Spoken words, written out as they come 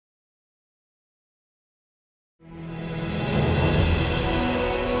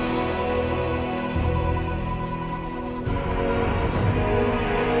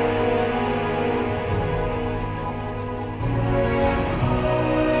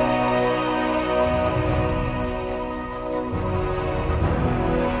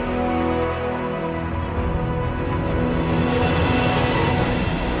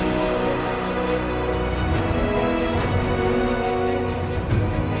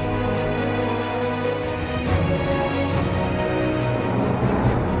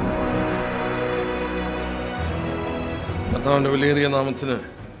കർത്താവിൻ്റെ വിലയേറിയ നാമത്തിന്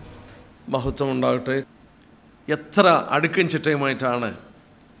മഹത്വം ഉണ്ടാകട്ടെ. എത്ര അടുക്കും ചിട്ടയുമായിട്ടാണ്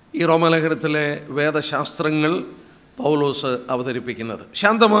ഈ റോമാലേഖനത്തിലെ വേദശാസ്ത്രങ്ങൾ പൗലോസ് അവതരിപ്പിക്കുന്നത്.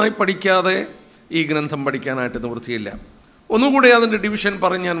 ശാന്തമായി പഠിക്കാതെ ഈ ഗ്രന്ഥം പഠിക്കാനായിട്ട് നിവൃത്തിയില്ല. ഒന്നുകൂടെ അതിൻ്റെ ഡിവിഷൻ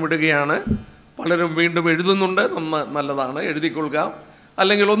പറഞ്ഞ് ഞാൻ വിടുകയാണ്. പലരും വീണ്ടും എഴുതുന്നുണ്ട്, നല്ലതാണ്, എഴുതിക്കൊള്ളുക.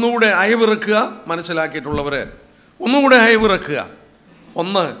 അല്ലെങ്കിൽ ഒന്നുകൂടെ അയവിറക്കുക, മനസ്സിലാക്കിയിട്ടുള്ളവർ ഒന്നുകൂടെ അയവിറക്കുക.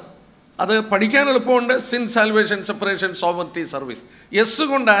 ഒന്ന്, അത് പഠിക്കാൻ എളുപ്പമുണ്ട്. Sin, salvation, separation, സോവർട്ടി, service. S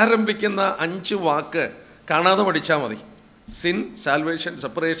കൊണ്ട് ആരംഭിക്കുന്ന 5 വാക്ക് കാണാതെ പഠിച്ചാൽ മതി. സിൻ, സാൽവേഷൻ,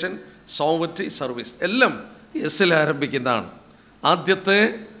 സെപ്പറേഷൻ, സോവർട്ടി, സർവീസ് എല്ലാം എസ്സിൽ ആരംഭിക്കുന്നതാണ്. ആദ്യത്തെ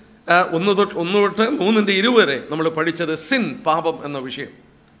 1 തൊട്ട് 3-20 വരെ നമ്മൾ പഠിച്ചത് സിൻ, പാപം എന്ന വിഷയം.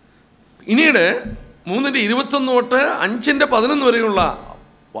 പിന്നീട് 3-21 തൊട്ട് 5-11 വരെയുള്ള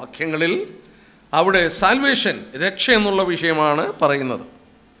വാക്യങ്ങളിൽ അവിടെ സാൽവേഷൻ, രക്ഷ എന്നുള്ള വിഷയമാണ് പറയുന്നത്.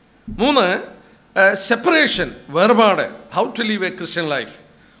 3, സെപ്പറേഷൻ, വേർപാട്, how to leave A Christian life,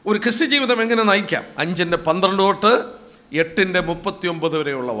 ഒരു ക്രിസ്ത്യ ജീവിതം എങ്ങനെ നയിക്കാം. 5-12 തൊട്ട് 8-39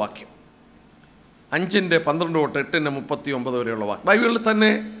 വരെയുള്ള വാക്യം. 5-12 തൊട്ട് 8-39 വരെയുള്ള വാക്യം ബൈബിളിൽ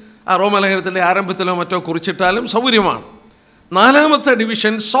തന്നെ ആ റോമാലേഖനത്തിൻ്റെ ആരംഭത്തിലോ മറ്റോ കുറിച്ചിട്ടാലും സൗകര്യമാണ്. 4ാമത്തെ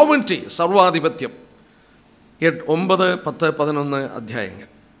ഡിവിഷൻ സോവറിറ്റി, സർവാധിപത്യം. 9, 10, 11 അധ്യായങ്ങൾ.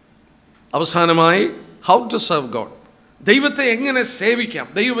 അവസാനമായി ഹൗ ടു സെർവ് ഗോഡ്, ദൈവത്തെ എങ്ങനെ സേവിക്കാം,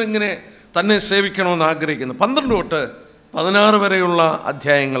 ദൈവം എങ്ങനെ തന്നെ സേവിക്കണമെന്ന് ആഗ്രഹിക്കുന്നു. 12 തൊട്ട് 16 വരെയുള്ള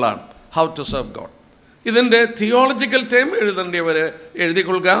അധ്യായങ്ങളാണ് ഹൗ ടു സെർവ് ഗോഡ്. ഇതിൻ്റെ തിയോളജിക്കൽ ടേം എഴുതേണ്ടിയവർ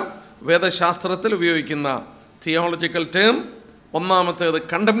എഴുതിക്കൊള്ളുക. വേദശാസ്ത്രത്തിൽ ഉപയോഗിക്കുന്ന തിയോളജിക്കൽ ടേം: 1ാമത്തേത്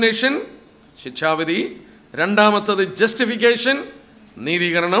കണ്ടംനേഷൻ, ശിക്ഷാവിധി; 2ാമത്തേത് ജസ്റ്റിഫിക്കേഷൻ,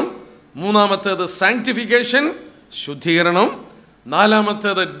 നീതീകരണം; 3ാമത്തേത് സാങ്ക്ടിഫിക്കേഷൻ, ശുദ്ധീകരണം;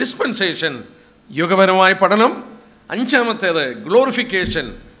 4ാമത്തേത് ഡിസ്പെൻസേഷൻ, യുഗപരമായ പഠനം; 5ാമത്തേത് ഗ്ലോറിഫിക്കേഷൻ,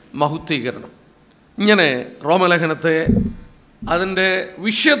 മഹുദ്ധീകരണം. ഇങ്ങനെ റോമലേഖനത്തെ അതിൻ്റെ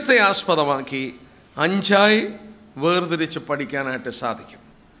വിഷയത്തെ ആസ്പദമാക്കി 5ആയി വേർതിരിച്ച് പഠിക്കാനായിട്ട് സാധിക്കും.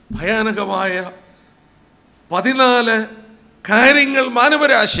 ഭയാനകമായ 14 കാര്യങ്ങൾ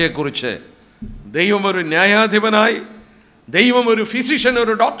മാനവരാശിയെക്കുറിച്ച് ദൈവം ഒരു ന്യായാധിപനായി, ദൈവം ഒരു ഫിസിഷ്യൻ,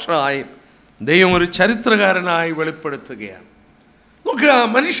 ഒരു ഡോക്ടറായി, ദൈവം ഒരു ചരിത്രകാരനായി വെളിപ്പെടുത്തുകയാണ്. നോക്കുക,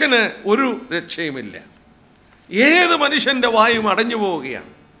 മനുഷ്യന് ഒരു രക്ഷയുമില്ല. ഏത് മനുഷ്യൻ്റെ വായും അടഞ്ഞു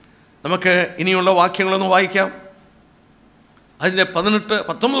പോവുകയാണ്. നമുക്ക് ഇനിയുള്ള വാക്യങ്ങളൊന്ന് വായിക്കാം. അതിൻ്റെ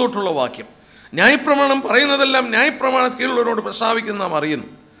 18-19 തൊട്ടുള്ള വാക്യം: ന്യായപ്രമാണം പറയുന്നതെല്ലാം ന്യായപ്രമാണത്തിലുള്ളവരോട് പ്രസ്താവിക്കുന്ന നാം അറിയുന്നു.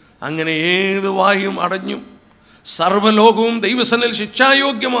 അങ്ങനെ ഏത് വായും അടഞ്ഞു, സർവ്വലോകവും ദൈവസന്നിധിയിൽ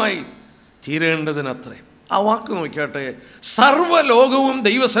ശിക്ഷായോഗ്യമായി തീരേണ്ടതിനത്രേ. ആ വാക്ക് നോക്കിയാട്ടെ, സർവ്വലോകവും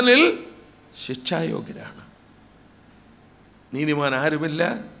ദൈവസന്നിധിയിൽ ശിക്ഷായോഗ്യരാണ്. നീതിമാൻ ആരുമില്ല,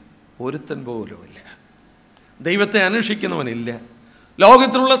 ഒരുത്തൻ പോലുമില്ല. ദൈവത്തെ അന്വേഷിക്കുന്നവനില്ല.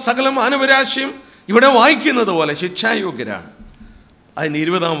 ലോകത്തിലുള്ള സകല മാനവരാശിയും ഇവിടെ വായിക്കുന്നത് പോലെ ശിക്ഷായോഗ്യരാണ്. അതിന്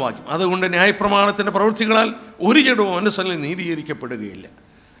 20ാം വാക്യം: അതുകൊണ്ട് ന്യായപ്രമാണത്തിൻ്റെ പ്രവൃത്തികളാൽ ഒരു ജഡവും അവൻ്റെ സന്നിധിയിൽ നീതീകരിക്കപ്പെടുകയില്ല.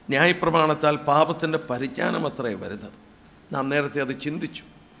 ന്യായപ്രമാണത്താൽ പാപത്തിൻ്റെ പരിജ്ഞാനം അത്രേ വരുന്നത്. നാം നേരത്തെ അത് ചിന്തിച്ചു.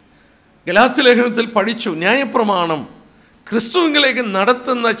 ഗലാത്യ ലേഖനത്തിൽ പഠിച്ചു. ന്യായപ്രമാണം ക്രിസ്തുവിലേക്ക്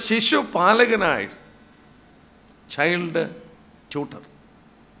നടത്തുന്ന ശിശുപാലകനായി, ചൈൽഡ് ട്യൂട്ടർ.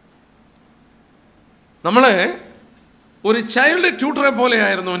 നമ്മളെ ഒരു ചൈൽഡ് ട്യൂട്ടറെ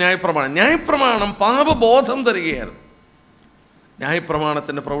പോലെയായിരുന്നു ന്യായപ്രമാണം. ന്യായപ്രമാണം പാപബോധം തരികയായിരുന്നു.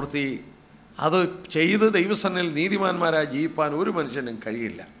 ന്യായപ്രമാണത്തിൻ്റെ പ്രവൃത്തി അത് ചെയ്ത് ദൈവസന്നിധിയിൽ നീതിമാന്മാരായി ജീവിപ്പാൻ ഒരു മനുഷ്യനും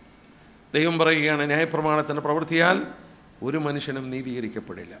കഴിയില്ല. ദൈവം പറയുകയാണ്, ന്യായപ്രമാണത്തിൻ്റെ പ്രവൃത്തിയാൽ ഒരു മനുഷ്യനും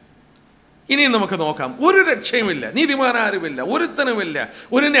നീതീകരിക്കപ്പെടില്ല. ഇനിയും നമുക്ക് നോക്കാം. ഒരു രക്ഷയുമില്ല, നീതിമാനാരുമില്ല, ഒരുത്തനുമില്ല.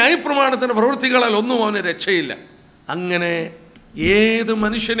 ഒരു ന്യായപ്രമാണത്തിൻ്റെ പ്രവൃത്തികളാൽ ഒന്നും അവന് രക്ഷയില്ല. അങ്ങനെ ഏത്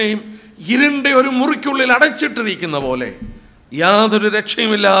മനുഷ്യനെയും ഇരുണ്ട ഒരു മുറിക്കുള്ളിൽ അടച്ചിട്ടിരിക്കുന്ന പോലെ യാതൊരു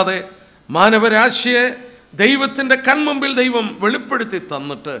രക്ഷയുമില്ലാതെ മാനവരാശിയെ ദൈവത്തിൻ്റെ കൺമുമ്പിൽ ദൈവം വെളിപ്പെടുത്തി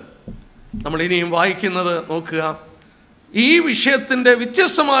തന്നിട്ട് നമ്മൾ ഇനിയും വായിക്കുന്നത് നോക്കുക. ഈ വിഷയത്തിൻ്റെ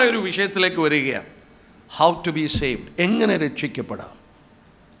വ്യത്യസ്തമായൊരു വിഷയത്തിലേക്ക് വരികയാണ്. ഹൗ ടു ബി സേവ്ഡ്, എങ്ങനെ രക്ഷിക്കപ്പെടാം.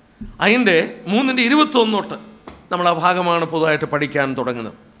 അതിൻ്റെ 3-21 തൊട്ട് നമ്മൾ ആ ഭാഗമാണ് പുതുതായിട്ട് പഠിക്കാൻ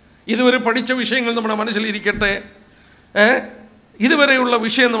തുടങ്ങുന്നത്. ഇതുവരെ പഠിച്ച വിഷയങ്ങൾ നമ്മുടെ മനസ്സിലിരിക്കട്ടെ. ഇതുവരെയുള്ള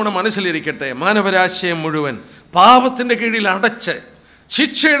വിഷയം നമ്മുടെ മനസ്സിലിരിക്കട്ടെ. മാനവരാശയം മുഴുവൻ പാപത്തിൻ്റെ കീഴിൽ അടച്ച്,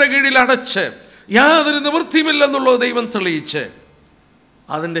 ശിക്ഷയുടെ കീഴിൽ അടച്ച്, യാതൊരു നിവൃത്തിയുമില്ലെന്നുള്ളത് ദൈവം തെളിയിച്ച്,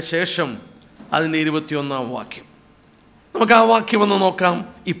 അതിൻ്റെ ശേഷം അതിൻ്റെ 21ാം വാക്യം, നമുക്ക് ആ വാക്യം ഒന്ന് നോക്കാം.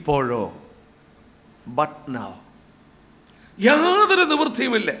 ഇപ്പോഴോ, ബട്ട് നൗ, യാതൊരു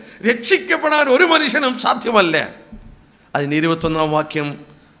നിവൃത്തിയുമില്ല, രക്ഷിക്കപ്പെടാൻ ഒരു മനുഷ്യനും സാധ്യമല്ല. അതിൻ്റെ 21ാം വാക്യം,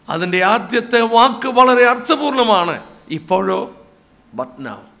 അതിൻ്റെ ആദ്യത്തെ വാക്ക് വളരെ അർത്ഥപൂർണമാണ്. ഇപ്പോഴോ, ബട്ട്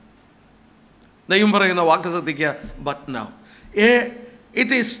നൗ. ദൈവം പറയുന്ന വാക്ക് ശ്രദ്ധിക്കുക, but now.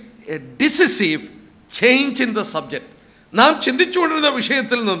 It is A decisive change in the subject. നാം ചിന്തിച്ചുകൊണ്ടിരുന്ന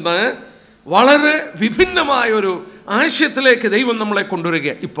വിഷയത്തിൽ നിന്ന് വളരെ വിഭിന്നമായൊരു ആശയത്തിലേക്ക് ദൈവം നമ്മളെ കൊണ്ടുവരിക.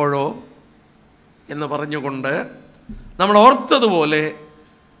 ഇപ്പോഴോ എന്ന് പറഞ്ഞുകൊണ്ട് നമ്മൾ ഓർത്തതുപോലെ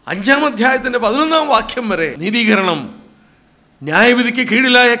 5-ാം അധ്യായത്തിൻ്റെ 11-ാം വാക്യം വരെ നീതീകരണം, ന്യായവിധിക്ക്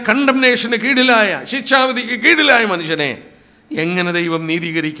കീഴിലായ, കണ്ടംനേഷന് കീഴിലായ, ശിക്ഷാവിധിക്ക് കീഴിലായ മനുഷ്യനെ എങ്ങനെ ദൈവം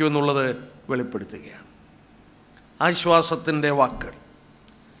നീതീകരിക്കുമെന്നുള്ളത് വെളിപ്പെടുത്തുകയാണ്. ആശ്വാസത്തിൻ്റെ വാക്കുകൾ,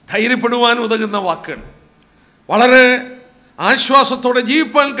 ധൈര്യപ്പെടുവാൻ ഉതകുന്ന വാക്കുകൾ, വളരെ ആശ്വാസത്തോടെ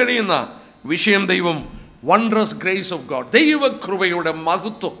ജീവിപ്പാൻ കഴിയുന്ന വിഷയം ദൈവം, വണ്ടറസ് ഗ്രേസ് ഓഫ് ഗോഡ്, ദൈവകൃപയുടെ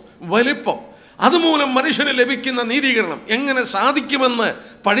മഹത്വം, വലിപ്പം, അതുമൂലം മനുഷ്യന് ലഭിക്കുന്ന നീതീകരണം എങ്ങനെ സാധിക്കുമെന്ന്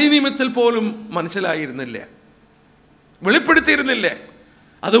പഴയ നിയമത്തിൽ പോലും മനസ്സിലായിരുന്നില്ല, വെളിപ്പെടുത്തിയിരുന്നില്ല.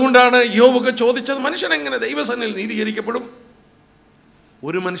 അതുകൊണ്ടാണ് യോബൊക്കെ ചോദിച്ചത്, മനുഷ്യൻ എങ്ങനെ ദൈവസന്നിധിയിൽ നീതീകരിക്കപ്പെടും?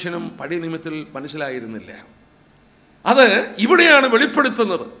 ഒരു മനുഷ്യനും പഴയ നിയമത്തിൽ മനസ്സിലായിരുന്നില്ല. അത് ഇവിടെയാണ്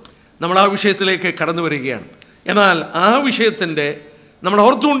വെളിപ്പെടുത്തുന്നത്. നമ്മൾ ആ വിഷയത്തിലേക്ക് കടന്നു വരികയാണ്. എന്നാൽ ആ വിഷയത്തിൻ്റെ, നമ്മൾ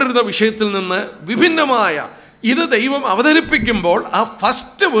ഓർത്തുകൊണ്ടിരുന്ന വിഷയത്തിൽ നിന്ന് വിഭിന്നമായ ഇത് ദൈവം അവതരിപ്പിക്കുമ്പോൾ ആ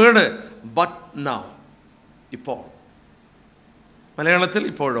ഫസ്റ്റ് വേർഡ് ബട്ട് നൗ, ഇപ്പോൾ, മലയാളത്തിൽ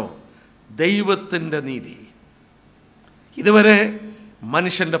ഇപ്പോഴോ, ദൈവത്തിൻ്റെ നീതി. ഇതുവരെ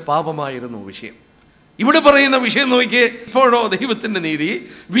മനുഷ്യൻ്റെ പാപമായിരുന്നു വിഷയം. ഇവിടെ പറയുന്ന വിഷയം നോക്കിയേ, ഇപ്പോഴോ ദൈവത്തിൻ്റെ നീതി.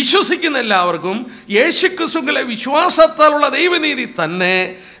 വിശ്വസിക്കുന്ന എല്ലാവർക്കും യേശുക്രിസ്തുവിലെ വിശ്വാസത്താലുള്ള ദൈവനീതി തന്നെ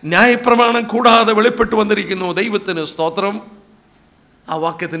ന്യായപ്രമാണം കൂടാതെ വെളിപ്പെട്ടു വന്നിരിക്കുന്നു. ദൈവത്തിന് സ്തോത്രം. ആ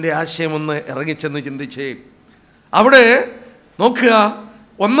വാക്യത്തിൻ്റെ ആശയം ഒന്ന് ഇറങ്ങിച്ചെന്ന് ചിന്തിച്ചേ. അവിടെ നോക്കുക,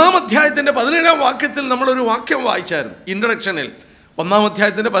 1-ാം അധ്യായത്തിൻ്റെ 17-ാം വാക്യത്തിൽ നമ്മളൊരു വാക്യം വായിച്ചായിരുന്നു ഇൻട്രഡക്ഷനിൽ. 1-ാം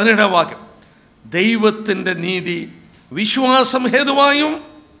അധ്യായത്തിൻ്റെ 17-ാം വാക്യം, ദൈവത്തിൻ്റെ നീതി വിശ്വാസം ഹേതുവായും.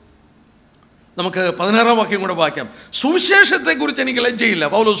 നമുക്ക് 16-ാം വാക്യം കൂടെ വായിക്കാം. സുവിശേഷത്തെക്കുറിച്ച് എനിക്ക് ലജ്ജയില്ല,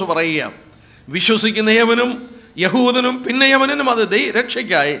 പൗലോസ് പറയുക, വിശ്വസിക്കുന്ന യവനും യഹൂദനും പിന്നെ യവനും അത്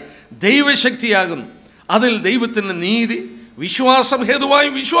രക്ഷയ്ക്കായി ദൈവശക്തിയാകുന്നു. അതിൽ ദൈവത്തിൻ്റെ നീതി വിശ്വാസം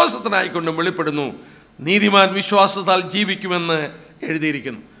ഹേതുവായും വിശ്വാസത്തിനായിക്കൊണ്ടും വെളിപ്പെടുന്നു. നീതിമാൻ വിശ്വാസത്താൽ ജീവിക്കുമെന്ന്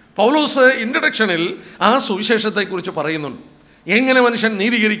എഴുതിയിരിക്കുന്നു. പൗലോസ് ഇൻട്രഡക്ഷനിൽ ആ സുവിശേഷത്തെക്കുറിച്ച് പറയുന്നുണ്ട്, എങ്ങനെ മനുഷ്യൻ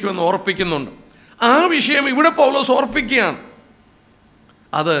നീതീകരിക്കുമെന്ന് ഓർപ്പിക്കുന്നുണ്ട്. ആ വിഷയം ഇവിടെ പൗലോസ് ഓർപ്പിക്കുകയാണ്.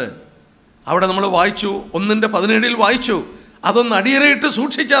 അത് അവിടെ നമ്മൾ വായിച്ചു, 1:17 വായിച്ചു. അതൊന്ന് അടിയറയിട്ട്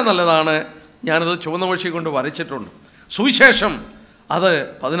സൂക്ഷിച്ചാൽ നല്ലതാണ്. ഞാനത് ചുവന്ന മഷി കൊണ്ട് വരച്ചിട്ടുണ്ട്. സുവിശേഷം അത്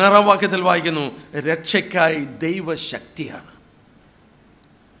 16-ാം വാക്യത്തിൽ വായിക്കുന്നു, രക്ഷയ്ക്കായി ദൈവശക്തിയാണ്.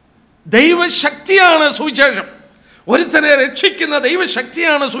 ദൈവശക്തിയാണ് സുവിശേഷം. ഒരുത്തനെ രക്ഷിക്കുന്ന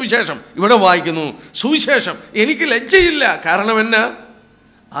ദൈവശക്തിയാണ് സുവിശേഷം. ഇവിടെ വായിക്കുന്നു, സുവിശേഷം എനിക്ക് ലജ്ജയില്ല. കാരണം എന്നാ?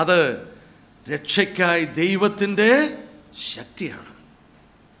 അത് രക്ഷയ്ക്കായി ദൈവത്തിൻ്റെ ശക്തിയാണ്.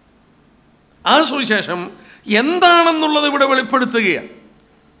 ആ സുവിശേഷം എന്താണെന്നുള്ളത് ഇവിടെ വെളിപ്പെടുത്തുകയാണ്.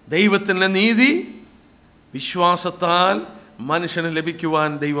 ദൈവത്തിൻ്റെ നീതി വിശ്വാസത്താൽ മനുഷ്യന് ലഭിക്കുവാൻ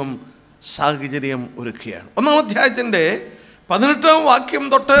ദൈവം സാഹചര്യം ഒരുക്കുകയാണ്. 1-ാം അധ്യായത്തിൻ്റെ 18-ാം വാക്യം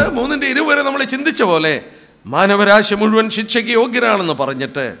തൊട്ട് 3:20 വരെ നമ്മൾ ചിന്തിച്ച പോലെ മാനവരാശി മുഴുവൻ ശിക്ഷയ്ക്ക് യോഗ്യരാണെന്ന്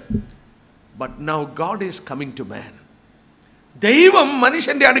പറഞ്ഞിട്ട്, but now God is coming to മാൻ. ദൈവം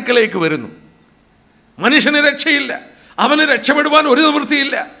മനുഷ്യൻ്റെ അടുക്കലേക്ക് വരുന്നു. മനുഷ്യന് രക്ഷയില്ല, അവന് രക്ഷപ്പെടുവാൻ ഒരു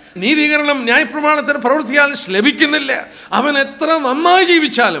നിവൃത്തിയില്ല. നീതീകരണം ന്യായപ്രമാണത്തിന് പ്രവൃത്തിയാൽ ലഭിക്കുന്നില്ല. അവൻ എത്ര നന്നായി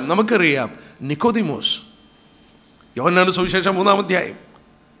ജീവിച്ചാലും. നമുക്കറിയാം നിക്കോദിമോസ്, യോഹന്നാന്റെ സുവിശേഷം 3-ാം അധ്യായം,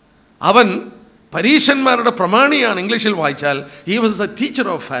 അവൻ പരീശന്മാരുടെ പ്രമാണിയാണ്. ഇംഗ്ലീഷിൽ വായിച്ചാൽ he was the teacher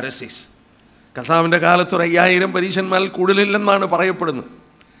of Pharisees. കർത്താവിൻ്റെ കാലത്ത് 5000 പരീശന്മാരിൽ കൂടുതലില്ലെന്നാണ് പറയപ്പെടുന്നത്.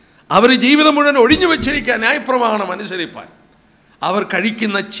 അവർ ജീവിതം മുഴുവൻ ഒഴിഞ്ഞു വെച്ചിരിക്കുക ന്യായപ്രമാണം അനുസരിപ്പാൻ. അവർ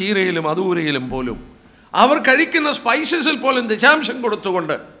കഴിക്കുന്ന ചീരയിലും അതൂരയിലും പോലും, അവർ കഴിക്കുന്ന സ്പൈസസിൽ പോലും ദശാംശം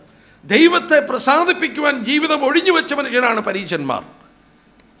കൊടുത്തുകൊണ്ട് ദൈവത്തെ പ്രസാദിപ്പിക്കുവാൻ ജീവിതം ഒഴിഞ്ഞു വെച്ച മനുഷ്യരാണ് പരീശന്മാർ.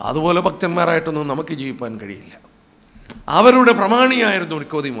 അതുപോലെ ഭക്തന്മാരായിട്ടൊന്നും നമുക്ക് ജീവിപ്പാൻ കഴിയില്ല. അവരുടെ പ്രമാണിയായിരുന്നു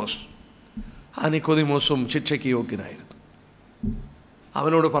നിക്കോദിമോസ്. ആ നിക്കോദിമോസും ശിക്ഷയ്ക്ക് യോഗ്യനായിരുന്നു.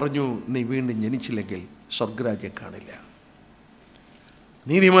 അവനോട് പറഞ്ഞു, നീ വീണ്ടും ജനിച്ചില്ലെങ്കിൽ സ്വർഗരാജ്യം കാണില്ല.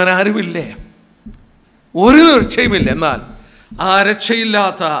 നീതിമാൻ ആരുമില്ലേ, ഒരു രക്ഷയുമില്ല. എന്നാൽ ആ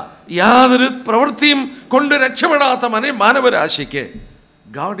രക്ഷയില്ലാത്ത, യാതൊരു പ്രവൃത്തിയും കൊണ്ട് രക്ഷപ്പെടാത്ത മാനവരാശിക്ക്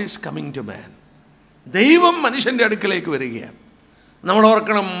ഗോഡ് ഈസ് കമ്മിങ് ടു മാൻ. ദൈവം മനുഷ്യൻ്റെ അടുക്കലേക്ക് വരികയാണ്. നമ്മൾ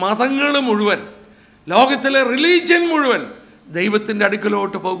ഓർക്കണം, മതങ്ങൾ മുഴുവൻ, ലോകത്തിലെ റിലീജിയൻ മുഴുവൻ ദൈവത്തിൻ്റെ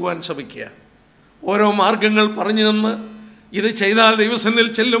അടുക്കലോട്ട് പോകുവാൻ ശ്രമിക്കുക. ഓരോ മാർഗങ്ങൾ പറഞ്ഞു തന്ന്, ഇത് ചെയ്താൽ ദൈവസന്നിധിയിൽ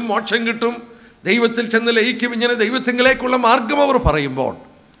ചെല്ലും, മോക്ഷം കിട്ടും, ദൈവത്തിൽ ചെന്ന് ലയിക്കും, ഇങ്ങനെ ദൈവത്തിങ്കിലേക്കുള്ള മാർഗം അവർ പറയുമ്പോൾ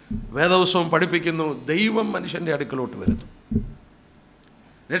വേദപുസ്തകം പഠിപ്പിക്കുന്നു, ദൈവം മനുഷ്യൻ്റെ അടുക്കലോട്ട് വരുന്നു.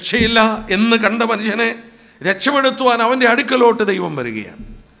 രക്ഷയില്ല എന്ന് കണ്ട മനുഷ്യനെ രക്ഷപ്പെടുത്തുവാൻ അവൻ്റെ അടുക്കലോട്ട് ദൈവം വരികയാണ്.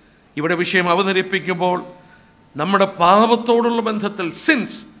 ഇവിടെ വിഷയം അവതരിപ്പിക്കുമ്പോൾ നമ്മുടെ പാപത്തോടുള്ള ബന്ധത്തിൽ,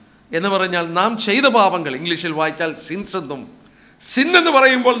 സിൻസ് എന്ന് പറഞ്ഞാൽ നാം ചെയ്ത പാപങ്ങൾ, ഇംഗ്ലീഷിൽ വായിച്ചാൽ സിൻസ് എന്നും, സിൻ എന്ന്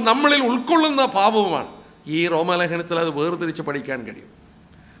പറയുമ്പോൾ നമ്മളിൽ ഉൾക്കൊള്ളുന്ന പാപവുമാണ്. ഈ റോമാലേഖനത്തിൽ അത് വേർതിരിച്ച് പഠിക്കാൻ കഴിയും.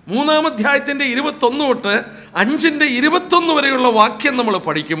 3-ാം അധ്യായത്തിൻ്റെ 21 തൊട്ട് 5-ന്റെ 21 വരെയുള്ള വാക്യം നമ്മൾ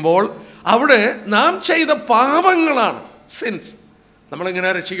പഠിക്കുമ്പോൾ അവിടെ നാം ചെയ്ത പാപങ്ങളാണ് സിൻസ്.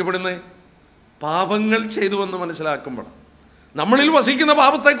 നമ്മളെങ്ങനെയാണ് രക്ഷിക്കപ്പെടുന്നത്? പാപങ്ങൾ ചെയ്തുവെന്ന് മനസ്സിലാക്കുമ്പോൾ. നമ്മളിൽ വസിക്കുന്ന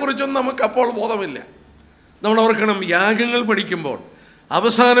പാപത്തെക്കുറിച്ചൊന്നും നമുക്കപ്പോൾ ബോധമില്ല. നമ്മൾ ഓർക്കണം, യാഗങ്ങൾ പഠിക്കുമ്പോൾ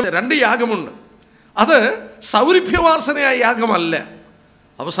അവസാനം 2 യാഗമുണ്ട്. അത് സൗരഭ്യവാസനയായ യാഗമല്ല.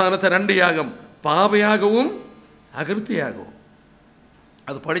 അവസാനത്തെ 2 യാഗം പാപയാഗവും അകൃത്യയാഗവും.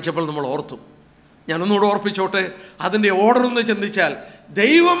 അത് പഠിച്ചപ്പോൾ നമ്മൾ ഓർത്തു. ഞാനൊന്നുകൂടെ ഓർപ്പിച്ചോട്ടെ. അതിൻ്റെ ഓർഡർ ഒന്ന് ചിന്തിച്ചാൽ,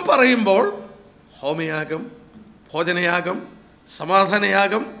 ദൈവം പറയുമ്പോൾ ഹോമയാഗം, ഭോജനയാഗം,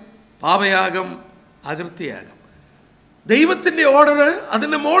 സമാധാനയാഗം, പാപയാഗം, അകൃത്യയാഗം. ദൈവത്തിൻ്റെ ഓർഡർ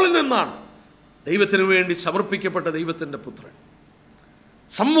അതിൻ്റെ മുകളിൽ നിന്നാണ്. ദൈവത്തിന് വേണ്ടി സമർപ്പിക്കപ്പെട്ട ദൈവത്തിൻ്റെ പുത്രൻ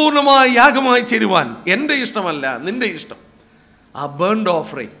സമ്പൂർണ്ണമായ യാഗമായി ചേരുവാൻ എൻ്റെ ഇഷ്ടമല്ല, നിൻ്റെ ഇഷ്ടം. ആ ബേൺഡ്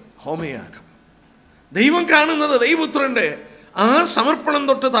ഓഫറിങ്, ഹോമയാഗം. ദൈവം കാണുന്നത് ദൈവപുത്രൻ്റെ ആ സമർപ്പണം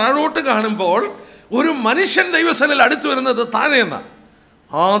തൊട്ട് താഴോട്ട് കാണുമ്പോൾ ഒരു മനുഷ്യൻ ദൈവസനിൽ അടുത്തു വരുന്നത് താഴെയെന്നാണ്.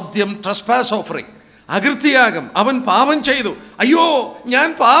 ആദ്യം ട്രസ്പാസ് ഓഫറിങ്, അകൃത്യയാഗം. അവൻ പാപം ചെയ്തു, അയ്യോ ഞാൻ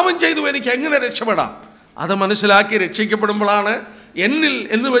പാപം ചെയ്തു, എനിക്ക് എങ്ങനെ രക്ഷപ്പെടാം? അത് മനസ്സിലാക്കി രക്ഷിക്കപ്പെടുമ്പോഴാണ് എന്നിൽ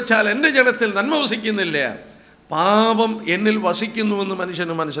എന്ന് വെച്ചാൽ എൻ്റെ ജഡത്തിൽ നന്മ വസിക്കുന്നില്ല, പാപം എന്നിൽ വസിക്കുന്നുവെന്ന്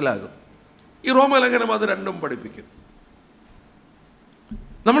മനുഷ്യന് മനസ്സിലാകും. ഈ റോമാലേഖനം അത് രണ്ടും പഠിപ്പിക്കുന്നു.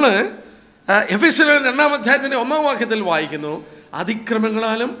 നമ്മൾ എഫെസ്യർ 2-ാം അധ്യായത്തിൻ്റെ 1-ാം വാക്യത്തിൽ വായിക്കുന്നു,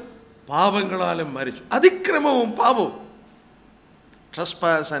 അതിക്രമങ്ങളാലും പാപങ്ങളാലും മരിച്ചു. അതിക്രമവും പാപവും,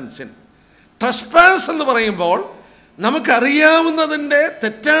 ട്രസ്പാസ് ആൻഡ് സിൻ. ട്രസ്പാസ് എന്ന് പറയുമ്പോൾ നമുക്കറിയാവുന്നതിൻ്റെ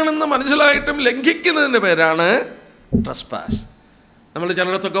തെറ്റാണെന്ന് മനസ്സിലായിട്ടും ലംഘിക്കുന്നതിൻ്റെ പേരാണ് ട്രസ്പാസ്. നമ്മൾ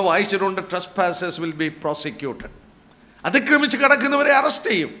ചിലയിടത്തൊക്കെ വായിച്ചിട്ടുണ്ട്, ട്രസ്പാസേഴ്സ് വിൽ ബി പ്രോസിക്യൂട്ടഡ്. അതിക്രമിച്ച് കിടക്കുന്നവരെ അറസ്റ്റ്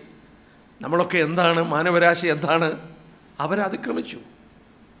ചെയ്യും. നമ്മളൊക്കെ എന്താണ് മാനവരാശി? എന്താണ്? അവരെ അതിക്രമിച്ചു,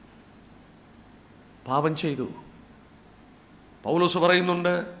 പാപം ചെയ്തു. പൗലോസ്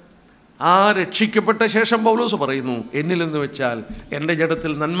പറയുന്നുണ്ട്, ആ രക്ഷിക്കപ്പെട്ട ശേഷം പൗലോസ് പറയുന്നു, എന്നിലെന്ന് വെച്ചാൽ എൻ്റെ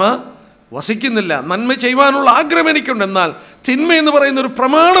ജഡത്തിൽ നന്മ വസിക്കുന്നില്ല. നന്മ ചെയ്യുവാനുള്ള ആഗ്രഹം എനിക്കുണ്ട്, എന്നാൽ തിന്മയെന്ന് പറയുന്ന ഒരു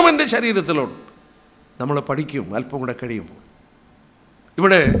പ്രമാണം എൻ്റെ ശരീരത്തിലുണ്ട്. നമ്മൾ പഠിക്കും അല്പം കൂടെ കഴിയുമ്പോൾ.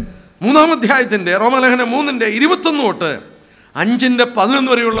 ഇവിടെ 3-ാം അധ്യായത്തിൻ്റെ റോമാലേഖനം 3-ന്റെ 21 തൊട്ട് 5-ന്റെ 11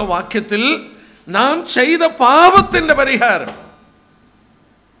 വരെയുള്ള വാക്യത്തിൽ നാം ചെയ്ത പാപത്തിൻ്റെ പരിഹാരം,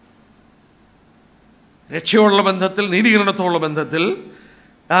 രക്ഷയുള്ള ബന്ധത്തിൽ, നീതീകരണത്തോടുള്ള ബന്ധത്തിൽ,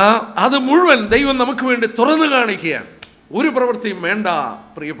 അത് മുഴുവൻ ദൈവം നമുക്ക് വേണ്ടി തുറന്നു കാണിക്കുകയാണ്. ഒരു പ്രവൃത്തിയും വേണ്ട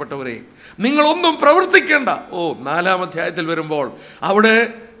പ്രിയപ്പെട്ടവരെ, നിങ്ങളൊന്നും പ്രവർത്തിക്കേണ്ട. 4-ാം അധ്യായത്തിൽ വരുമ്പോൾ അവിടെ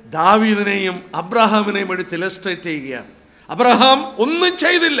ദാവീദിനെയും അബ്രഹാമിനെയും എടുത്ത് ഇലസ്ട്രേറ്റ് ചെയ്യുകയാണ്. അബ്രഹാം ഒന്നും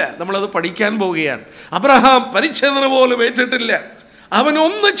ചെയ്തില്ല, നമ്മളത് പഠിക്കാൻ പോവുകയാണ്. അബ്രഹാം പരിച്ഛേദന പോലും ഏറ്റിട്ടില്ല,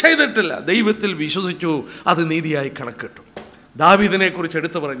 അവനൊന്നും ചെയ്തിട്ടില്ല, ദൈവത്തിൽ വിശ്വസിച്ചു, അത് നീതിയായി കണക്കിട്ടു. ദാവീദിനെ കുറിച്ച്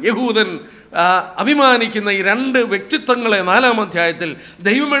എടുത്തു പറഞ്ഞു. യഹൂദൻ അഭിമാനിക്കുന്ന ഈ 2 വ്യക്തിത്വങ്ങളെ 4-ാം അധ്യായത്തിൽ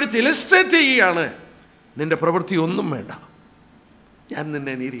ദൈവം എടുത്ത് ഇലസ്ട്രേറ്റ് ചെയ്യുകയാണ്. നിന്റെ പ്രവൃത്തി ഒന്നും വേണ്ട, ഞാൻ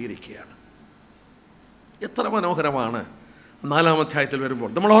നിന്നെ നീതീകരിക്കുകയാണ്. എത്ര മനോഹരമാണ് 4-ാം അധ്യായത്തിൽ വരുമ്പോൾ.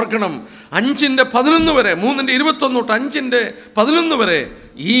 നമ്മൾ ഓർക്കണം, 5-ന്റെ 11 വരെ, 3-ന്റെ 21 തൊട്ട് 5-ന്റെ 11 വരെ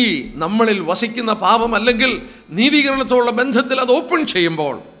ഈ നമ്മളിൽ വസിക്കുന്ന പാപം അല്ലെങ്കിൽ നീതീകരണത്തോടുള്ള ബന്ധത്തിൽ അത് ഓപ്പൺ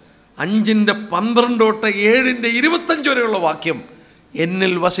ചെയ്യുമ്പോൾ 5-ന്റെ 12 തൊട്ട് 7-ന്റെ 25 വരെയുള്ള വാക്യം,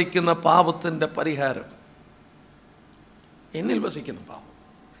 എന്നിൽ വസിക്കുന്ന പാപത്തിൻ്റെ പരിഹാരം. എന്നിൽ വസിക്കുന്ന പാപം.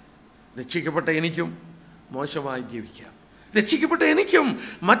 രക്ഷിക്കപ്പെട്ട എനിക്കും മോശമായി ജീവിക്കാം, രക്ഷിക്കപ്പെട്ട എനിക്കും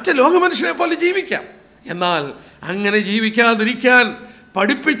മറ്റ് ലോകമനുഷ്യനെ പോലെ ജീവിക്കാം. എന്നാൽ അങ്ങനെ ജീവിക്കാതിരിക്കാൻ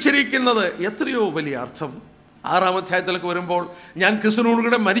പഠിപ്പിച്ചിരിക്കുന്നത് എത്രയോ വലിയ അർത്ഥം. 6-ാം അധ്യായത്തിലേക്ക് വരുമ്പോൾ, ഞാൻ ക്രിസ്തുവിനോട്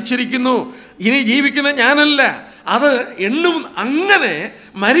കൂടെ മരിച്ചിരിക്കുന്നു, ഇനി ജീവിക്കുന്ന ഞാനല്ല, അത് എണ്ണും. അങ്ങനെ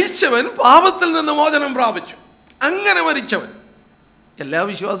മരിച്ചവൻ പാപത്തിൽ നിന്ന് മോചനം പ്രാപിച്ചു. അങ്ങനെ മരിച്ചവൻ. എല്ലാ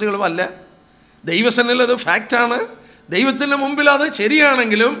വിശ്വാസികളും അല്ല, ദൈവസന്നിധിയിൽ അത് ഫാക്റ്റാണ്, ദൈവത്തിൻ്റെ മുമ്പിൽ അത്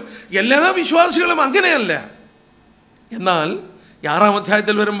ശരിയാണെങ്കിലും എല്ലാ വിശ്വാസികളും അങ്ങനെയല്ല. എന്നാൽ 6-ാം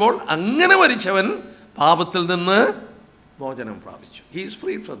അധ്യായത്തിൽ വരുമ്പോൾ അങ്ങനെ മരിച്ചവൻ പാപത്തിൽ നിന്ന് മോചനം പ്രാപിച്ചു. He is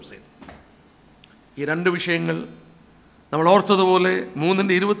free from sin. ഈ 2 വിഷയങ്ങൾ നമ്മൾ ഓർത്തതുപോലെ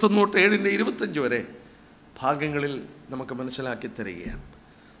 3-ന്റെ 21 തൊട്ട് 7-ന്റെ 25 വരെ ഭാഗങ്ങളിൽ നമുക്ക് മനസ്സിലാക്കി തരികയാണ്.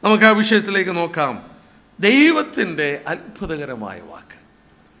 നമുക്ക് ആ വിഷയത്തിലേക്ക് നോക്കാം. ദൈവത്തിൻ്റെ അത്ഭുതകരമായ വാക്ക്,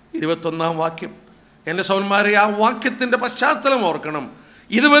 21-ാം വാക്യം. എൻ്റെ സഹോദരന്മാരെ, ആ വാക്യത്തിൻ്റെ പശ്ചാത്തലം ഓർക്കണം.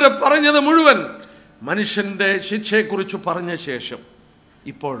 ഇതുവരെ പറഞ്ഞത് മുഴുവൻ മനുഷ്യൻ്റെ ശിക്ഷയെക്കുറിച്ച് പറഞ്ഞ ശേഷം,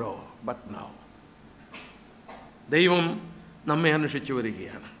 ഇപ്പോഴോ, ബട്ട് നൗ, ദൈവം നമ്മെ അന്വേഷിച്ചു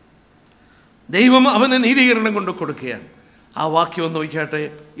വരികയാണ്. ദൈവം അവന് നീതീകരണം കൊണ്ട് കൊടുക്കുകയാണ്. ആ വാക്യം ഒന്ന് നോക്കിയാട്ടെ,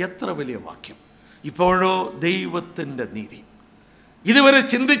 എത്ര വലിയ വാക്യം. ഇപ്പോഴോ ദൈവത്തിൻ്റെ നീതി. ഇതുവരെ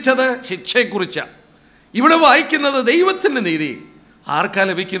ചിന്തിച്ചത് ശിക്ഷയെക്കുറിച്ചാണ്, ഇവിടെ വായിക്കുന്നത് ദൈവത്തിൻ്റെ നീതി. ആർക്കാ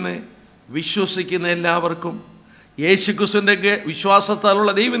ലഭിക്കുന്നത്? വിശ്വസിക്കുന്ന എല്ലാവർക്കും യേശുക്രിസ്തുവിൻ്റെ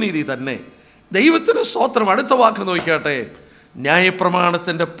വിശ്വാസത്താലുള്ള ദൈവനീതി തന്നെ. ദൈവത്തിന് സ്തോത്രം. അടുത്ത വാക്ക് നോക്കിയാട്ടെ,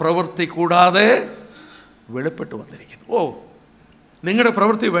 ന്യായപ്രമാണത്തിൻ്റെ പ്രവൃത്തി കൂടാതെ വെളിപ്പെട്ടു വന്നിരിക്കുന്നു. ഓ, നിങ്ങളുടെ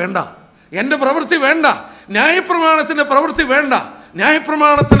പ്രവൃത്തി വേണ്ട, എൻ്റെ പ്രവൃത്തി വേണ്ട, ന്യായപ്രമാണത്തിൻ്റെ പ്രവൃത്തി വേണ്ട,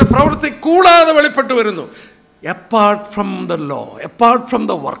 ന്യായപ്രമാണത്തിൻ്റെ പ്രവൃത്തി കൂടാതെ വെളിപ്പെട്ടു വരുന്നു. Apart from the law, apart from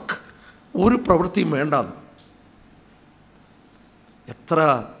the work, ഒരു പ്രവൃത്തിയും വേണ്ടെന്ന്. എത്ര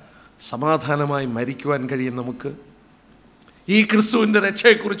സമാധാനമായി മരിക്കുവാൻ കഴിയും നമുക്ക് ഈ ക്രിസ്തുവിൻ്റെ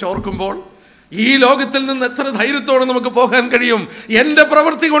രക്ഷയെക്കുറിച്ച് ഓർക്കുമ്പോൾ. ഈ ലോകത്തിൽ നിന്ന് എത്ര ധൈര്യത്തോടെ നമുക്ക് പോകാൻ കഴിയും. എൻ്റെ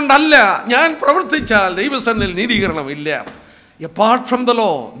പ്രവൃത്തി കൊണ്ടല്ല, ഞാൻ പ്രവർത്തിച്ചാൽ ദൈവസന്നിധിയിൽ നീതീകരണം ഇല്ല. എപ്പാർട്ട് ഫ്രം ദ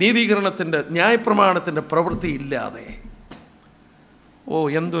ലോ, നീതീകരണത്തിൻ്റെ ന്യായപ്രമാണത്തിൻ്റെ പ്രവൃത്തി ഇല്ലാതെ. ഓ,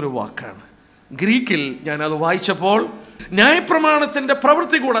 എന്തൊരു വാക്കാണ്! ഗ്രീക്കിൽ ഞാനത് വായിച്ചപ്പോൾ ന്യായപ്രമാണത്തിൻ്റെ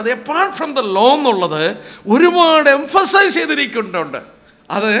പ്രവൃത്തി കൂടാതെ എപ്പാർട്ട് ഫ്രം ദ ലോ എന്നുള്ളത് ഒരുപാട് എംഫസൈസ് ചെയ്തിരിക്കുന്നുണ്ട്.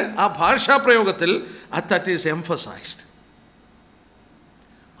 അത് ആ ഭാഷാപ്രയോഗത്തിൽ ദാറ്റ് ഈസ് എംഫസൈസ്ഡ്.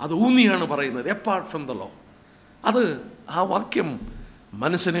 അത് ഊന്നിയാണ് പറയുന്നത്, എപ്പാർട്ട് ഫ്രം ദ ലോ. അത് ആ വാക്യം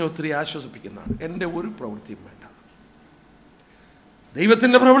മനസ്സിനെ ഒത്തിരി ആശ്വസിപ്പിക്കുന്നതാണ്. എൻ്റെ ഒരു പ്രവൃത്തിയും വേണ്ട.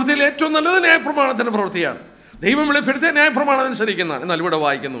 ദൈവത്തിൻ്റെ പ്രവൃത്തിയിൽ ഏറ്റവും നല്ലത് ന്യായപ്രമാണത്തിൻ്റെ പ്രവൃത്തിയാണ്. ദൈവം വെളിപ്പെടുത്തിയ ന്യായപ്രമാണം അനുസരിക്കുന്നതാണ്. എന്നാൽ ഇവിടെ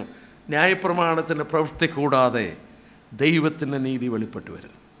വായിക്കുന്നു, ന്യായപ്രമാണത്തിൻ്റെ പ്രവൃത്തി കൂടാതെ ദൈവത്തിൻ്റെ നീതി വെളിപ്പെട്ടു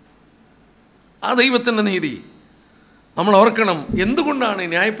വരുന്നു. ആ ദൈവത്തിൻ്റെ നീതി നമ്മൾ ഓർക്കണം. എന്തുകൊണ്ടാണ്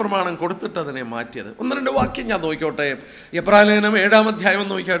ന്യായപ്രമാണം കൊടുത്തിട്ട് അതിനെ മാറ്റിയത്? ഒന്ന് രണ്ട് വാക്യം ഞാൻ നോക്കിക്കോട്ടെ. എബ്രായലേഖനം 7-ാം അധ്യായം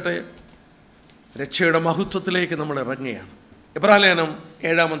നോക്കിക്കോട്ടെ. രക്ഷയുടെ മഹത്വത്തിലേക്ക് നമ്മൾ ഇറങ്ങുകയാണ്. എബ്രായലേഖനം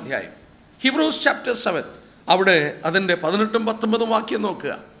 7-ാം അധ്യായം, ഹീബ്രൂസ് ചാപ്റ്റർ 7, അവിടെ അതിൻ്റെ 18-19 വാക്യം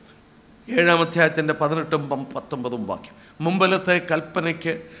നോക്കുക. 7-ാം അധ്യായത്തിൻ്റെ 18-19 വാക്യം. മുമ്പലത്തെ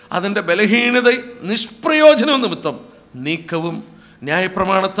കൽപ്പനയ്ക്ക് അതിൻ്റെ ബലഹീനത നിഷ്പ്രയോജനം നിമിത്തം നീക്കവും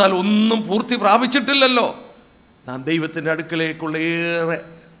ന്യായപ്രമാണത്താൽ ഒന്നും പൂർത്തി പ്രാപിച്ചിട്ടില്ലല്ലോ. നാം ദൈവത്തിൻ്റെ അടുക്കലേക്കുള്ള ഏറെ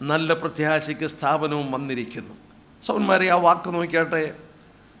നല്ല പ്രത്യാശയ്ക്ക് സ്ഥാപനവും വന്നിരിക്കുന്നു. സൗന്മാരെ, ആ വാക്ക് നോക്കിയാട്ടെ,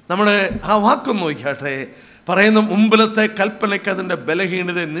 നമ്മുടെ ആ വാക്ക് നോക്കിയാട്ടെ. പറയുന്ന മുമ്പിലത്തെ കൽപ്പനയ്ക്ക് അതിൻ്റെ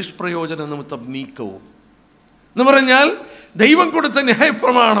ബലഹീനത നിഷ്പ്രയോജന നിമിത്തം നീക്കവും എന്ന് പറഞ്ഞാൽ ദൈവം കൊടുത്ത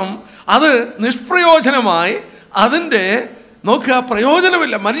ന്യായപ്രമാണം അത് നിഷ്പ്രയോജനമായി, അതിൻ്റെ നോക്കുക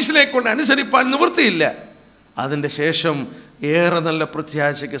പ്രയോജനമില്ല, മനുഷ്യനെ കൊണ്ട് അനുസരിപ്പാൻ നിവൃത്തിയില്ല. അതിൻ്റെ ശേഷം ഏറെ നല്ല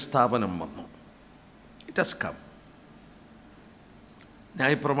പ്രത്യാശയ്ക്ക് സ്ഥാപനം വന്നു. It has come.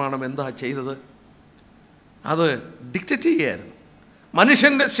 ന്യായപ്രമാണം എന്താ ചെയ്തത്? അത് ഡിക്റ്റേറ്റ് ചെയ്യായിരുന്നു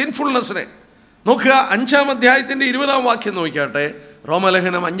മനുഷ്യൻ്റെ സിൻഫുൾനെസ്സിനെ. നോക്കുക, 5-ാം അധ്യായത്തിൻ്റെ 20-ാം വാക്യം നോക്കിയാട്ടെ.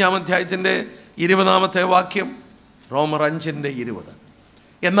 റോമലേഖനം 5-ാം അധ്യായത്തിൻ്റെ 20-ാമത്തെ വാക്യം, റോമർ 5:20.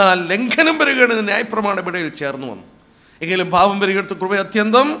 എന്നാൽ ലംഘനം പെരുകേണ്ടത് ന്യായപ്രമാണ ഇടയിൽ ചേർന്ന് വന്നു, എങ്കിലും പാപം പെരുകെടുത്ത് കൃപ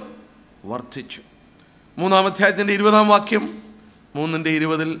അത്യന്തം വർദ്ധിച്ചു. 3-ാം അധ്യായത്തിൻ്റെ 20-ാം വാക്യം,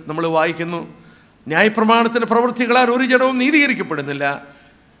 3:20 നമ്മൾ വായിക്കുന്നു, ന്യായപ്രമാണത്തിൻ്റെ പ്രവൃത്തികളാൽ ഒരു ജഡവും നീതീകരിക്കപ്പെടുന്നില്ല,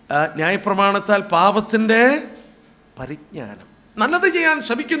 ന്യായപ്രമാണത്താൽ പാപത്തിൻ്റെ പരിജ്ഞാനം. നല്ലത് ചെയ്യാൻ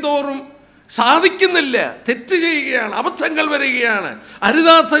ശ്രമിക്കും തോറും സാധിക്കുന്നില്ല, തെറ്റ് ചെയ്യുകയാണ്, അബദ്ധങ്ങൾ വരികയാണ്,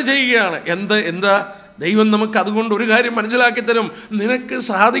 അരുതാത്ത ചെയ്യുകയാണ്. എന്താ ദൈവം നമുക്ക് അതുകൊണ്ട് ഒരു കാര്യം മനസ്സിലാക്കി തരും, നിനക്ക്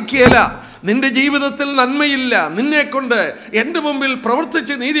സാധിക്കുകയില്ല, നിന്റെ ജീവിതത്തിൽ നന്മയില്ല, നിന്നെക്കൊണ്ട് എൻ്റെ മുമ്പിൽ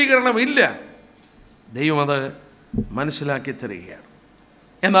പ്രവർത്തിച്ച് നീതീകരണമില്ല. ദൈവം അത് മനസ്സിലാക്കി തരികയാണ്.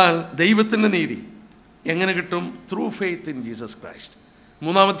 എന്നാൽ ദൈവത്തിൻ്റെ നീതി എങ്ങനെ കിട്ടും? Through faith in Jesus Christ.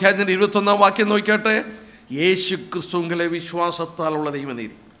 3-ാം അധ്യായത്തിൻ്റെ 21-ാം വാക്യം നോക്കിയാട്ടെ. യേശു ക്രിസ്തുവിലെ വിശ്വാസത്താലുള്ള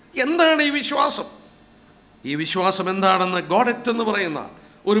ദൈവനീതി. എന്താണ് ഈ വിശ്വാസം? ഈ വിശ്വാസം എന്താണെന്ന് ഗോഡറ്റ് എന്ന് പറയുന്ന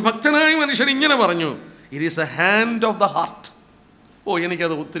ഒരു ഭക്തനായ മനുഷ്യൻ ഇങ്ങനെ പറഞ്ഞു, it is A hand of the heart. ഓ,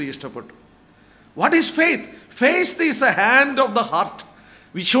 എനിക്കത് ഒത്തിരി ഇഷ്ടപ്പെട്ടു. What is faith? Faith is A hand of the heart.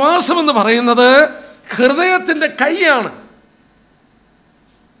 വിശ്വാസം എന്ന് പറയുന്നത് ഹൃദയത്തിൻ്റെ കൈയാണ്.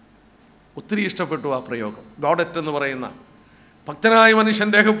 ഒത്തിരി ഇഷ്ടപ്പെട്ടു ആ പ്രയോഗം. ഗോഡറ്റ് എന്ന് പറയുന്ന ഭക്തനായ മനുഷ്യൻ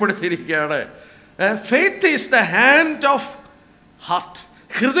രേഖപ്പെടുത്തിയിരിക്കുകയാണ്, faith is the hand of heart.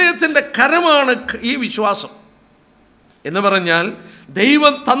 ഹൃദയത്തിൻ്റെ കരമാണ് ഈ വിശ്വാസം എന്ന് പറഞ്ഞാൽ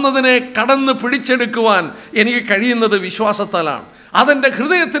ദൈവം തന്നതിനെ കടന്ന് പിടിച്ചെടുക്കുവാൻ എനിക്ക് കഴിയുന്നത് വിശ്വാസത്താലാണ്. അതെൻ്റെ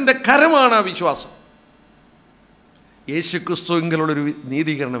ഹൃദയത്തിൻ്റെ കരമാണ് ആ വിശ്വാസം. യേശു ക്രിസ്തുവിലുള്ളൊരു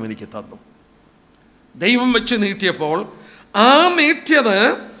നീതീകരണം എനിക്ക് തന്നു. ദൈവം വെച്ച് നീട്ടിയപ്പോൾ ആ നീട്ടിയത്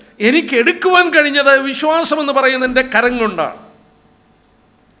എനിക്ക് എടുക്കുവാൻ കഴിഞ്ഞത് വിശ്വാസം എന്ന് പറയുന്നതിൻ്റെ കരം കൊണ്ടാണ്.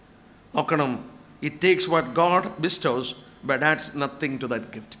 നോക്കണം, it takes what God ബിസ്റ്റോസ് but ads nothing to that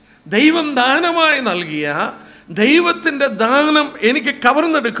gift. ദൈവം ദാനമായി നൽകിയ ദൈവത്തിൻ്റെ ദാനം എനിക്ക്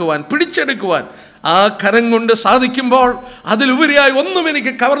കവർന്നെടുക്കുവാൻ, പിടിച്ചെടുക്കുവാൻ ആ കരം കൊണ്ട് സാധിക്കുമ്പോൾ അതിലുപരിയായി ഒന്നും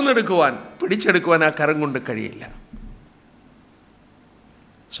എനിക്ക് കവർന്നെടുക്കുവാൻ, പിടിച്ചെടുക്കുവാൻ ആ കരം കൊണ്ട് കഴിയില്ല.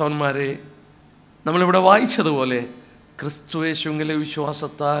 സോന്മാരെ, നമ്മളിവിടെ വായിച്ചതുപോലെ ക്രിസ്തുയേശുവിലെ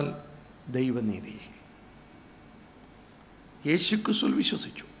വിശ്വാസത്താൽ ദൈവനീതി. യേശു ക്രിസ്തുവിൽ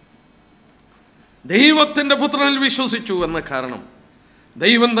വിശ്വസിച്ചു, ദൈവത്തിൻ്റെ പുത്രനിൽ വിശ്വസിച്ചു എന്ന കാരണം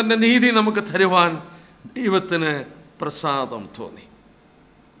ദൈവം തൻ്റെ നീതി നമുക്ക് തരുവാൻ ദൈവത്തിന് പ്രസാദം തോന്നി.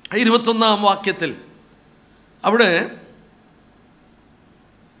 21-ാം വാക്യത്തിൽ അവിടെ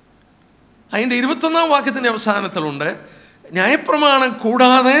അതിൻ്റെ 21-ാം വാക്യത്തിൻ്റെ അവസാനത്തിലുണ്ട്, ന്യായപ്രമാണം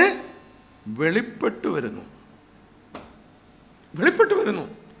കൂടാതെ വെളിപ്പെട്ടു വരുന്നു.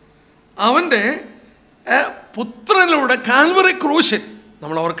 അവൻ്റെ പുത്രനിലൂടെ കാൽവറി ക്രൂശിൽ.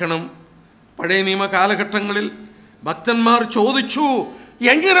 നമ്മൾ ഓർക്കണം, പഴയ നിയമ കാലഘട്ടങ്ങളിൽ ഭക്തന്മാർ ചോദിച്ചു,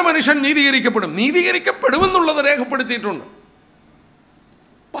 എങ്ങനെ മനുഷ്യൻ നീതീകരിക്കപ്പെടും? നീതീകരിക്കപ്പെടുമെന്നുള്ളത് രേഖപ്പെടുത്തിയിട്ടുണ്ട്.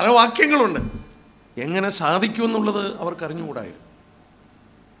 പല വാക്യങ്ങളുണ്ട്. എങ്ങനെ സാധിക്കുമെന്നുള്ളത് അവർക്കറിഞ്ഞുകൂടായിരുന്നു.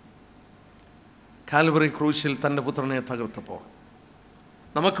 കാൽവറി ക്രൂശിൽ തൻ്റെ പുത്രനെ തകർത്തപ്പോൾ,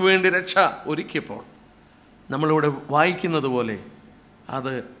 നമുക്ക് വേണ്ടി രക്ഷ ഒരുക്കിയപ്പോൾ, നമ്മളിവിടെ വായിക്കുന്നത് പോലെ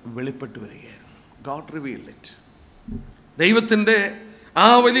അത് വെളിപ്പെട്ടു വരികയായിരുന്നു. God revealed it. ദൈവത്തിൻ്റെ ആ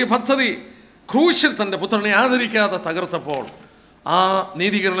വലിയ പദ്ധതി ക്രൂശിൽ തൻ്റെ പുത്രനെ ആദരിക്കാതെ തകർത്തപ്പോൾ ആ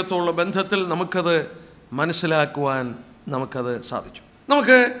നീതീകരണത്തോടുള്ള ബന്ധത്തിൽ നമുക്കത് മനസ്സിലാക്കുവാൻ നമുക്കത് സാധിച്ചു.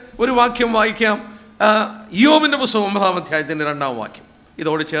 നമുക്ക് ഒരു വാക്യം വായിക്കാം. ഇയ്യോബിൻ്റെ പുസ്തകം 9-ാം അധ്യായത്തിൻ്റെ 2-ാം വാക്യം.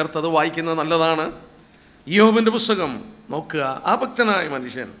 ഇതോട് ചേർത്തത് വായിക്കുന്നത് നല്ലതാണ്. ഇയ്യോബിൻ്റെ പുസ്തകം നോക്കുക. ആ ഭക്തനായ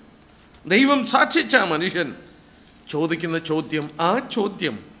മനുഷ്യൻ, ദൈവം സാക്ഷിച്ച മനുഷ്യൻ ചോദിക്കുന്ന ചോദ്യം, ആ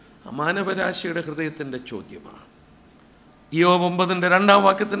ചോദ്യം മാനവരാശിയുടെ ഹൃദയത്തിൻ്റെ ചോദ്യമാണ്. ഇയ്യോബ് 9-ന്റെ 2-ാം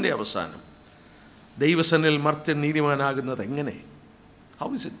വാക്യത്തിൻ്റെ അവസാനം, ദൈവസനിൽ മർത്യൻ നീതിമാനാകുന്നത് എങ്ങനെ? How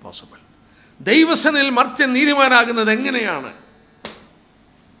is it possible? ദൈവസനിൽ മർത്യൻ നീതിമാനാകുന്നത് എങ്ങനെയാണ്?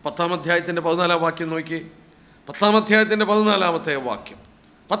 10-ാം അധ്യായത്തിൻ്റെ 14-ാം വാക്യം നോക്കി. 10-ാം അധ്യായത്തിൻ്റെ 14-ാമത്തെ വാക്യം,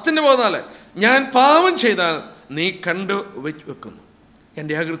 10-14, ഞാൻ പാപം ചെയ്താൽ നീ കണ്ടു വെക്കുന്നു,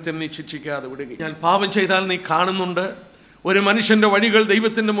 എൻ്റെ അകൃത്യം നീ ശിക്ഷിക്കാതെ വിടുക. ഞാൻ പാപം ചെയ്താൽ നീ കാണുന്നുണ്ട്. ഒരു മനുഷ്യൻ്റെ വഴികൾ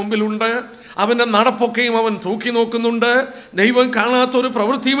ദൈവത്തിൻ്റെ മുമ്പിലുണ്ട്. അവൻ്റെ നടപ്പൊക്കെയും അവൻ തൂക്കി നോക്കുന്നുണ്ട്. ദൈവം കാണാത്തൊരു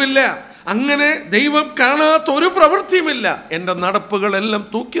പ്രവൃത്തിയുമില്ല. അങ്ങനെ ദൈവം കാണാത്തൊരു പ്രവൃത്തിയുമില്ല. എൻ്റെ നടപ്പുകളെല്ലാം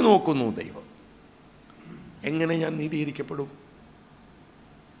തൂക്കി നോക്കുന്നു ദൈവം. എങ്ങനെ ഞാൻ നീതീകരിക്കപ്പെടും?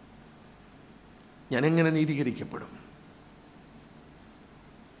 ഞാൻ എങ്ങനെ നീതീകരിക്കപ്പെടും?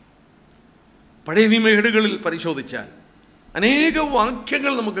 പഴയ നിയമേടുകളിൽ പരിശോധിച്ചാൽ അനേക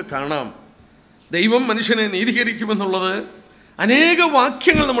വാക്യങ്ങൾ നമുക്ക് കാണാം. ദൈവം മനുഷ്യനെ നീതീകരിക്കുമെന്നുള്ളത് അനേക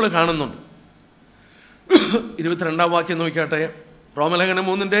വാക്യങ്ങൾ നമ്മൾ കാണുന്നുണ്ട്. 22-ാം വാക്യം നോക്കിയാട്ടെ. റോമലേഖനം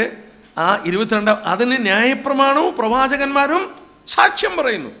 3-ന്റെ ആ 22, അതിന് ന്യായപ്രമാണവും പ്രവാചകന്മാരും സാക്ഷ്യം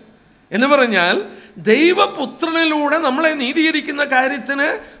പറയുന്നു. എന്ന് പറഞ്ഞാൽ ദൈവപുത്രനിലൂടെ നമ്മളെ നീതീകരിക്കുന്ന കാര്യത്തിന്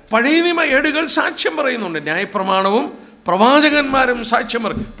പഴയ നിയമ ഏടുകൾ സാക്ഷ്യം പറയുന്നുണ്ട്. ന്യായപ്രമാണവും പ്രവാചകന്മാരും സാക്ഷ്യം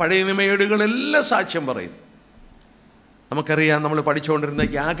പറയും. പഴയ നിയമ ഏടുകളെല്ലാം സാക്ഷ്യം പറയുന്നു. നമുക്കറിയാം, നമ്മൾ പഠിച്ചുകൊണ്ടിരുന്ന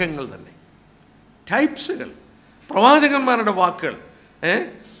യാഗങ്ങൾ തന്നെ, ടൈപ്സുകൾ, പ്രവാചകന്മാരുടെ വാക്കുകൾ.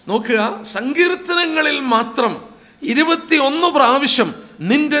 നോക്കുക, സങ്കീർത്തനങ്ങളിൽ മാത്രം 21 പ്രാവശ്യം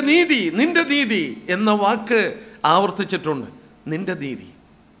നിന്റെ നീതി, നിന്റെ നീതി എന്ന വാക്ക് ആവർത്തിച്ചിട്ടുണ്ട്. നിന്റെ നീതി.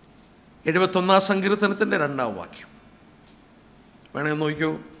 71-ാം സങ്കീർത്തനത്തിൻ്റെ 2-ാം വാക്യം വേണേ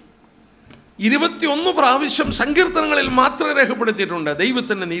നോക്കൂ. 21 പ്രാവശ്യം സങ്കീർത്തനങ്ങളിൽ മാത്രം രേഖപ്പെടുത്തിയിട്ടുണ്ട്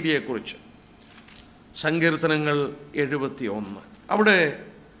ദൈവത്തിൻ്റെ നീതിയെക്കുറിച്ച്. സങ്കീർത്തനങ്ങൾ 71, അവിടെ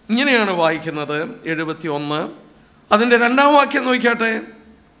ഇങ്ങനെയാണ് വായിക്കുന്നത്. 71 അതിൻ്റെ 2-ാം വാക്യം നോക്കിയാട്ടെ.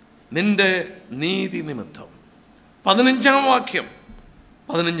 നിന്റെ നീതി നിമിത്തം. 15-ാം വാക്യം,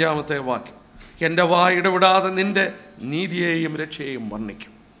 15-ാമത്തെ വാക്യം, എൻ്റെ വായ ഇടപെടാതെ നിന്റെ നീതിയെയും രക്ഷയെയും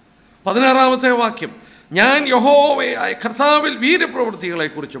വർണ്ണിക്കും. 16-ാമത്തെ വാക്യം, ഞാൻ യഹോവയായ കർത്താവിൽ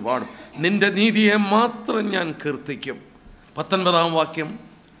വീരപ്രവൃത്തികളെക്കുറിച്ച് പാടും, നിന്റെ നീതിയെ മാത്രം ഞാൻ കീർത്തിക്കും. 19-ാം വാക്യം,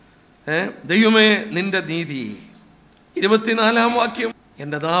 ദൈവമേ നിന്റെ നീതി. 24-ാം വാക്യം,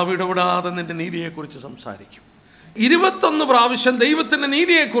 എൻ്റെ നാവ് ഇടപെടാതെ നിന്റെ നീതിയെക്കുറിച്ച് സംസാരിക്കും. 21 പ്രാവശ്യം ദൈവത്തിൻ്റെ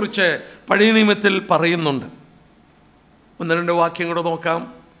നീതിയെക്കുറിച്ച് പഴയ നിയമത്തിൽ പറയുന്നുണ്ട്. 1-2 വാക്യം കൂടെ നോക്കാം.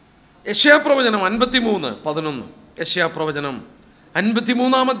 യെശയ്യാപ്രവചനം 53:11. യെശയ്യാപ്രവചനം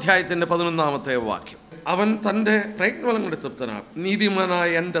 53-ാം അധ്യായത്തിൻ്റെ 11-ാമത്തെ വാക്യം. അവൻ തൻ്റെ പ്രയത്നം കൊണ്ട് തൃപ്തനാകും. നീതിമാനായ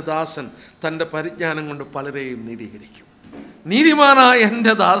എൻ്റെ ദാസൻ തൻ്റെ പരിജ്ഞാനം കൊണ്ട് പലരെയും നീതീകരിക്കും. നീതിമാനായ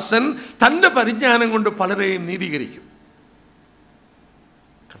എൻ്റെ ദാസൻ തൻ്റെ പരിജ്ഞാനം കൊണ്ട് പലരെയും നീതീകരിക്കും.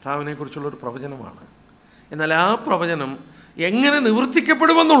 കർത്താവിനെ കുറിച്ചുള്ളൊരു പ്രവചനമാണ്. എന്നാൽ ആ പ്രവചനം എങ്ങനെ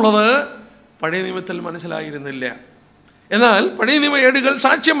നിവർത്തിക്കപ്പെടുമെന്നുള്ളത് പഴയ നിയമത്തിൽ മനസ്സിലായിരുന്നില്ല. എന്നാൽ പഴയ നിയമ ഏടുകൾ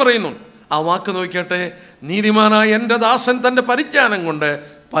സാക്ഷ്യം പറയുന്നു. ആ വാക്ക് നോക്കിയാട്ടെ. നീതിമാനായ എൻ്റെ ദാസൻ തൻ്റെ പരിജ്ഞാനം കൊണ്ട്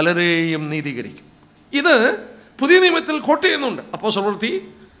പലരെയും നീതീകരിക്കും. ഇത് പുതിയ നിയമത്തിൽ കോട്ട് ചെയ്യുന്നുണ്ട്. അപ്പോസ്തല പ്രവൃത്തി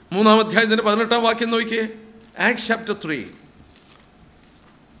 3-ാം അധ്യായത്തിൻ്റെ 18-ാം വാക്യം നോക്കിയേ. Acts chapter 3.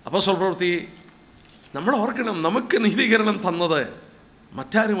 അപ്പോസ്തല പ്രവൃത്തി. നമ്മൾ ഓർക്കണം, നമുക്ക് നീതീകരണം തന്നത്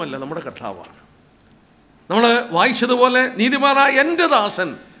മറ്റാരുമല്ല, നമ്മുടെ കർത്താവാണ്. നമ്മൾ വായിച്ചതുപോലെ നീതിമാനായ എൻ്റെ ദാസൻ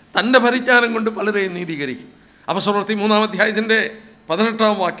തൻ്റെ പരിജ്ഞാനം കൊണ്ട് പലരെയും നീതീകരിക്കും. അപ്പോസ്തല പ്രവൃത്തി 3-ാം അധ്യായത്തിൻ്റെ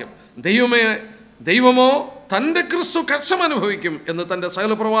 18-ാം വാക്യം, ദൈവമേ ദൈവമോ തൻ്റെ ക്രിസ്തു കഷ്ടം അനുഭവിക്കും എന്ന് തൻ്റെ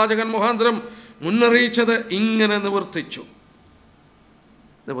സകല പ്രവാചകൻ മുഖാന്തരം മുന്നറിയിച്ചത് ഇങ്ങനെ നിവർത്തിച്ചു.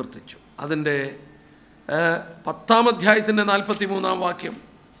 അതിൻ്റെ 10-ാം അധ്യായത്തിൻ്റെ 43-ാം വാക്യം.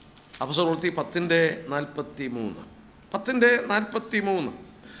 അപ്പോസ്തലപ്രവൃത്തി 10:43.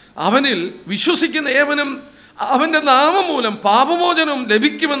 അവനിൽ വിശ്വസിക്കുന്ന ഏവനും അവൻ്റെ നാമം മൂലം പാപമോചനം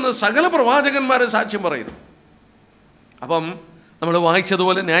ലഭിക്കുമെന്ന് സകല പ്രവാചകന്മാരെ സാക്ഷ്യം പറയുന്നു. അപ്പം നമ്മൾ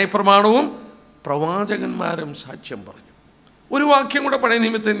വായിച്ചതുപോലെ ന്യായപ്രമാണവും പ്രവാചകന്മാരും സാക്ഷ്യം പറഞ്ഞു. ഒരു വാക്യം കൂടെ പഴയ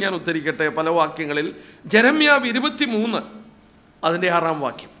നിയമത്തിൽ ഞാൻ ഉദ്ധരിക്കട്ടെ. പല വാക്യങ്ങളിൽ യെരമ്യാവ് 23 അതിൻ്റെ 6-ാം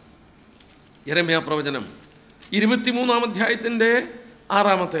വാക്യം. യെരമ്യാ പ്രവചനം 23-ാം അധ്യായത്തിൻ്റെ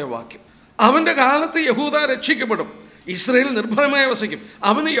 6-ാമത്തെ വാക്യം. അവൻ്റെ കാലത്ത് യഹൂദ രക്ഷിക്കപ്പെടും, ഇസ്രായേൽ നിർഭയമായി വസിക്കും.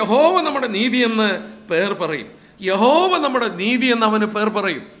 അവന് യഹോവ നമ്മുടെ നീതി എന്ന് പേർ പറയും. യഹോവ നമ്മുടെ നീതി എന്ന് അവന് പേർ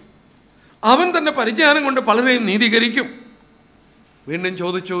പറയും. അവൻ തൻ്റെ പരിജ്ഞാനം കൊണ്ട് പലരെയും നീതീകരിക്കും. വീണ്ടും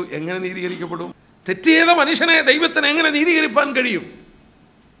ചോദിച്ചു, എങ്ങനെ നീതീകരിക്കപ്പെടും? തെറ്റ് ചെയ്ത മനുഷ്യനെ ദൈവത്തിന് എങ്ങനെ നീതീകരിപ്പാൻ കഴിയും?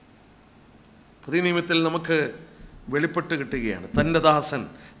 പുതിയ നിയമത്തിൽ നമുക്ക് വെളിപ്പെട്ട് കിട്ടുകയാണ്. തൻ്റെ ദാസൻ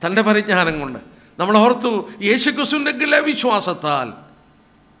തൻ്റെ പരിജ്ഞാനം കൊണ്ട്. നമ്മൾ ഓർത്തു, യേശുക്രിസ്തുവിൻ്റെ വിശ്വാസത്താൽ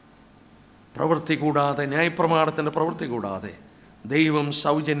പ്രവൃത്തി കൂടാതെ, ന്യായപ്രമാണത്തിൻ്റെ പ്രവൃത്തി കൂടാതെ ദൈവം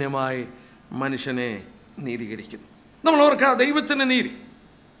സൗജന്യമായി മനുഷ്യനെ നീതീകരിക്കുന്നു. നമ്മൾ ഓർക്കുക, ദൈവത്തിൻ്റെ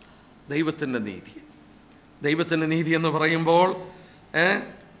നീതി എന്ന് പറയുമ്പോൾ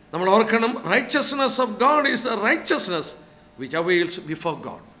നമ്മൾ ഓർക്കണം, righteousness of God is A righteousness which അവെയിൽസ് before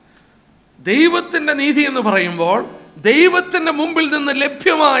God. ദൈവത്തിൻ്റെ നീതി എന്ന് പറയുമ്പോൾ ദൈവത്തിൻ്റെ മുമ്പിൽ നിന്ന്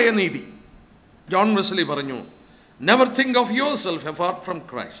ലഭ്യമായ നീതി. ജോൺ വെസ്ലി പറഞ്ഞു, never think of your self apart from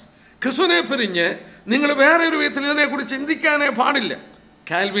Christ. ക്രിസ്തുവിനെ പിരിഞ്ഞ് നിങ്ങൾ വേറെ ഒരു വിധത്തിൽ ഇതിനെക്കുറിച്ച് ചിന്തിക്കാനേ പാടില്ല.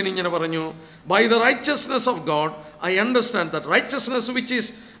 കാൽവിൻ ഇങ്ങനെ പറഞ്ഞു, by the righteousness of God I understand that righteousness which is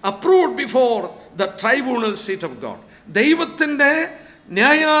approved before the tribunal seat of God. ദൈവത്തിൻ്റെ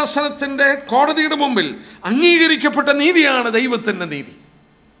ന്യായാസനത്തിൻ്റെ കോടതിയുടെ മുമ്പിൽ അംഗീകരിക്കപ്പെട്ട നീതിയാണ് ദൈവത്തിൻ്റെ നീതി.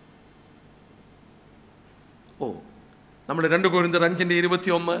 നമ്മൾ 2 കൊരിന്ത്യർ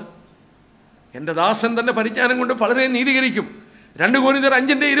 5:21, എൻ്റെ ദാസൻ തൻ്റെ പരിജ്ഞാനം കൊണ്ട് പലരെ നീതീകരിക്കും. 2 കൊരിന്ത്യർ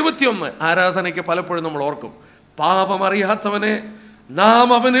 5:21 ആരാധനയ്ക്ക് പലപ്പോഴും നമ്മൾ ഓർക്കും. പാപമറിയാത്തവനെ നാം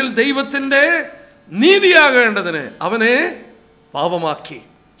അവനിൽ ദൈവത്തിൻ്റെ നീതിയാകേണ്ടതിന് അവനെ പാപമാക്കി.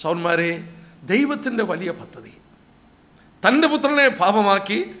 സൗന്മാരെ, ദൈവത്തിൻ്റെ വലിയ പദ്ധതി, തൻ്റെ പുത്രനെ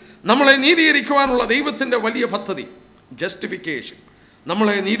പാപമാക്കി നമ്മളെ നീതീകരിക്കുവാനുള്ള ദൈവത്തിൻ്റെ വലിയ പദ്ധതി, ജസ്റ്റിഫിക്കേഷൻ,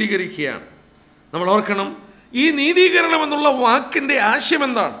 നമ്മളെ നീതീകരിക്കുകയാണ്. നമ്മൾ ഓർക്കണം, ഈ നീതീകരണം എന്നുള്ള വാക്കിൻ്റെ ആശയം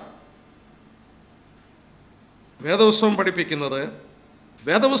എന്താണ്? വേദപുസ്തകം പഠിപ്പിക്കുന്നത്,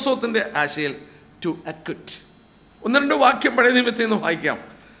 വേദപുസ്തകത്തിൻ്റെ ആശയം ടു അക്വിറ്റ്. 1-2 വാക്യം പഴയ നിയമത്തിൽ നിന്ന് വായിക്കാം.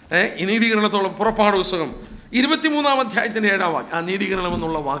 ഈ നീതീകരണത്തോളം പുറപ്പാട് പുസ്തകം 23-ാം അധ്യായത്തിൻ്റെ 7-ാം വാക്യം. ആ നീതീകരണം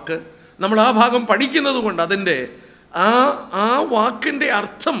എന്നുള്ള വാക്ക് നമ്മൾ ആ ഭാഗം പഠിക്കുന്നത് കൊണ്ട് അതിൻ്റെ ആ വാക്കിൻ്റെ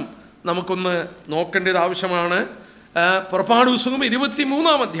അർത്ഥം നമുക്കൊന്ന് നോക്കേണ്ടത് ആവശ്യമാണ്. പുറപ്പാട് പുസ്തകം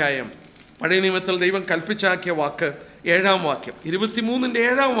 23-ാം അധ്യായം പഴയ നിയമത്തിൽ ദൈവം കൽപ്പിച്ചാക്കിയ വാക്ക് 7-ാം വാക്യം. 23-ന്റെ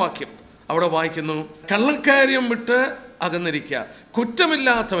 7-ാം വാക്യം അവിടെ വായിക്കുന്നു, കള്ളക്കാര്യം വിട്ട് അകന്നിരിക്കുക,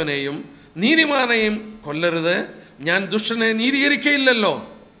 കുറ്റമില്ലാത്തവനെയും നീതിമാനെയും കൊല്ലരുത്, ഞാൻ ദുഷ്ടനെ നീതീകരിക്കയില്ലല്ലോ.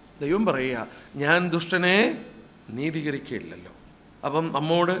 ദൈവം പറയുക, ഞാൻ ദുഷ്ടനെ നീതീകരിക്കയില്ലല്ലോ. അപ്പം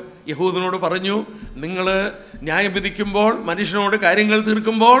നമ്മോട്, യഹൂദനോട് പറഞ്ഞു, നിങ്ങൾ ന്യായം വിധിക്കുമ്പോൾ, മനുഷ്യനോട് കാര്യങ്ങൾ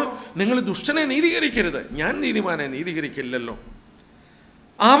തീർക്കുമ്പോൾ നിങ്ങൾ ദുഷ്ടനെ നീതീകരിക്കരുത്, ഞാൻ നീതിമാനെ നീതീകരിക്കില്ലല്ലോ.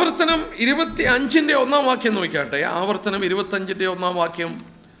 ആവർത്തനം 25-ന്റെ 1-ാം വാക്യം നോക്കിയാട്ടെ. ആവർത്തനം 25-ന്റെ 1-ാം വാക്യം.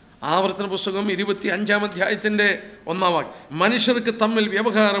 ആവർത്തന പുസ്തകം 25-ാം അധ്യായത്തിൻ്റെ 1-ാം വാക്യം. മനുഷ്യർക്ക് തമ്മിൽ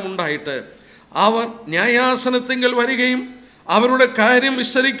വ്യവഹാരമുണ്ടായിട്ട് അവർ ന്യായാസനത്തിങ്കൽ വരികയും അവരുടെ കാര്യം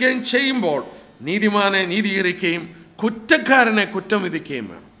വിസ്തരിക്കുകയും ചെയ്യുമ്പോൾ നീതിമാനെ നീതീകരിക്കുകയും കുറ്റക്കാരനെ കുറ്റം വിധിക്കുകയും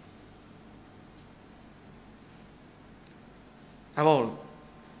വേണം. അപ്പോൾ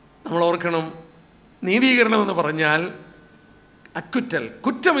നമ്മൾ ഓർക്കണം, നീതീകരണം എന്ന് പറഞ്ഞാൽ അക്വിറ്റൽ,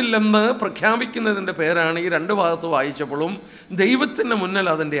 കുറ്റമില്ലെന്ന് പ്രഖ്യാപിക്കുന്നതിൻ്റെ പേരാണ് ഈ 2 ഭാഗത്ത് വായിച്ചപ്പോഴും ദൈവത്തിൻ്റെ മുന്നിൽ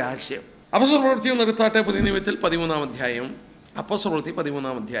അതിൻ്റെ ആശയം. അപ്പോസ്തല പ്രവൃത്തി ഒന്ന് എടുത്താട്ടെ. പുതിയ നിയമത്തിൽ 13-ാം അധ്യായം. അപ്പോസ്തല പ്രവൃത്തി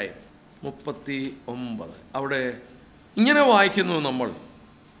 13-ാം അധ്യായം 39. അവിടെ ഇങ്ങനെ വായിക്കുന്നു നമ്മൾ,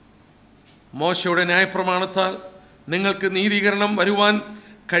 മോശയുടെ ന്യായപ്രമാണത്താൽ നിങ്ങൾക്ക് നീതീകരണം വരുവാൻ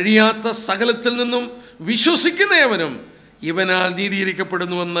കഴിയാത്ത സകലത്തിൽ നിന്നും വിശ്വസിക്കുന്നവനും ഇവനാൽ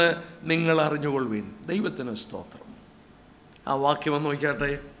നീതീകരിക്കപ്പെടുന്നുവെന്ന് നിങ്ങൾ അറിഞ്ഞുകൊള്ളുവിൻ. ദൈവത്തിന് സ്തോത്രം. ആ വാക്യം ഒന്ന്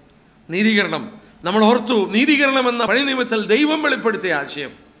നോക്കിയാട്ടെ. നീതീകരണം നമ്മൾ ഓർത്തു. നീതീകരണം എന്ന പഴയ നിയമത്തിൽ ദൈവം വെളിപ്പെടുത്തിയ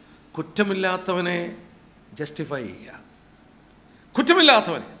ആശയം കുറ്റമില്ലാത്തവനെ ജസ്റ്റിഫൈ ചെയ്യുക.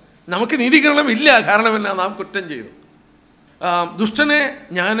 കുറ്റമില്ലാത്തവനെ, നമുക്ക് നീതീകരണം ഇല്ല, കാരണമെന്ന നാം കുറ്റം ചെയ്തു. ദുഷ്ടനെ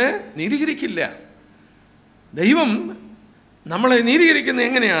ഞാൻ നീതീകരിക്കില്ല. ദൈവം നമ്മളെ നീതീകരിക്കുന്നത്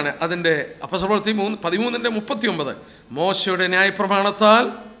എങ്ങനെയാണ്? അതിൻ്റെ അപ്പോസ്തല പ്രവൃത്തി 13-ന്റെ 39, മോശയുടെ ന്യായപ്രമാണത്താൽ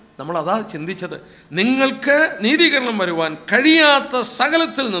നമ്മളതാ ചിന്തിച്ചത്. നിങ്ങൾക്ക് നീതീകരണം വരുവാൻ കഴിയാത്ത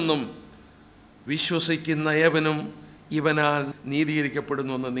സകലത്തിൽ നിന്നും വിശ്വസിക്കുന്ന ഏവനും ഇവനാൽ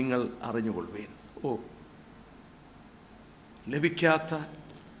നീതീകരിക്കപ്പെടുന്നുവെന്ന് നിങ്ങൾ അറിഞ്ഞുകൊള്ളുവേൻ. ലഭിക്കാത്ത,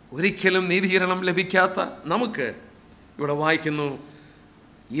 ഒരിക്കലും നീതീകരണം ലഭിക്കാത്ത നമുക്ക് ഇവിടെ വായിക്കുന്നു,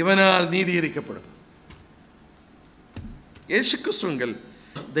 ഇവനാൽ നീതീകരിക്കപ്പെടും. യേശുക്രിസ്തുവിൽ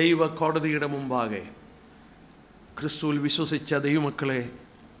ദൈവ കോടതിയുടെ മുമ്പാകെ ക്രിസ്തുവിൽ വിശ്വസിച്ച ദൈവമക്കളെ,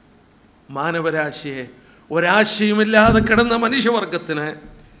 മാനവരാശിയെ, ഒരാശയുമില്ലാതെ കിടന്ന മനുഷ്യവർഗത്തിന്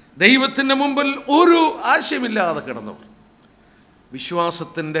ദൈവത്തിൻ്റെ മുമ്പിൽ ഒരു ആശയമില്ലാതെ കിടന്നവർ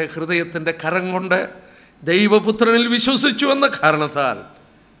വിശ്വാസത്തിൻ്റെ ഹൃദയത്തിൻ്റെ കരം കൊണ്ട് ദൈവപുത്രനിൽ വിശ്വസിച്ചു എന്ന കാരണത്താൽ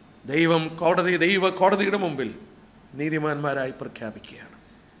ദൈവ കോടതിയുടെ മുമ്പിൽ നീതിമാന്മാരായി പ്രഖ്യാപിക്കുകയാണ്.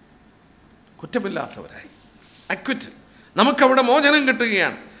 കുറ്റമില്ലാത്തവരായി, അക്വിറ്റൽ. നമുക്കവിടെ മോചനം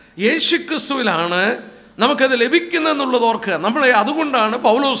കിട്ടുകയാണ്. യേശുക്രിസ്തുവിലാണ് നമുക്കത് ലഭിക്കുന്നതെന്നുള്ളത് ഓർക്കുക. അതുകൊണ്ടാണ്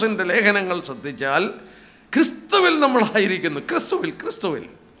പൗലോസിൻ്റെ ലേഖനങ്ങൾ ശ്രദ്ധിച്ചാൽ ക്രിസ്തുവിൽ നമ്മളായിരിക്കുന്നു. ക്രിസ്തുവിൽ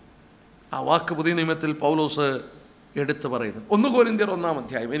ആ വാക്ക് പുതിയ നിയമത്തിൽ പൗലോസ് എടുത്തു പറയുന്നു. 1 കൊരിന്ത്യർ 1-ാം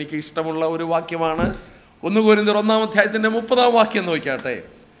അധ്യായം, എനിക്ക് ഇഷ്ടമുള്ള ഒരു വാക്യമാണ്. 1 കൊരിന്ത്യർ 1-ാം അധ്യായത്തിൻ്റെ 30-ാം വാക്യം നോക്കിയാട്ടെ.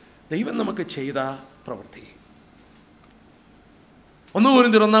 ദൈവം നമുക്ക് ചെയ്ത പ്രവൃത്തി. 1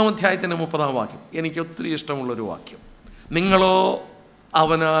 കൊരിന്ത്യർ 1-ാം അധ്യായത്തിൻ്റെ 30-ാം വാക്യം എനിക്ക് ഒത്തിരി ഇഷ്ടമുള്ളൊരു വാക്യം. നിങ്ങളോ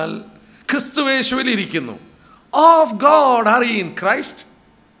അവനാൽ ക്രിസ്തുയേശുവിൽ ഇരിക്കുന്നു. Of God are in Christ.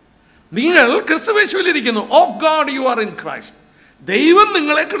 നിങ്ങൾ ക്രിസ്തുയേശുവിൽ ഇരിക്കുന്നു. Of God you are in Christ. ദൈവം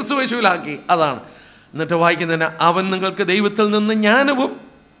നിങ്ങളെ ക്രിസ്തുയേശുവിലാക്കി. അതാണ്. എന്നിട്ട് വായിക്കുന്നതിന്, അവൻ നിങ്ങൾക്ക് ദൈവത്തിൽ നിന്ന് ജ്ഞാനവും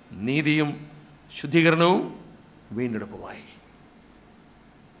നീതിയും ശുദ്ധീകരണവും വീണ്ടെടുപ്പുമായി.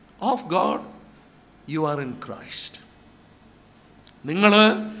 Of God you are in Christ. നിങ്ങൾ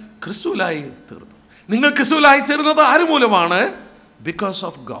ക്രിസ്തുവിലായി തീർന്നു. നിങ്ങൾ ക്രിസ്തുവിലായി തീർന്നത് ആര് മൂലമാണ്? Because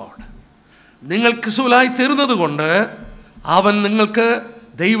of God. നിങ്ങൾ ക്രിസ്തുവിലായി തീർന്നത് കൊണ്ട് അവൻ നിങ്ങൾക്ക്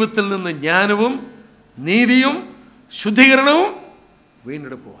ദൈവത്തിൽ നിന്ന് ജ്ഞാനവും നീതിയും ശുദ്ധീകരണവും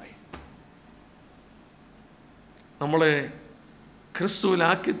വീണ്ടെടുപ്പുമായി. നമ്മളെ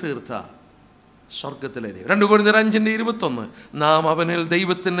ക്രിസ്തുവിലാക്കി തീർത്ത സ്വർഗത്തിലെ ദൈവം. 2 കൊരിന്ത്യർ 5:21, നാം അവനിൽ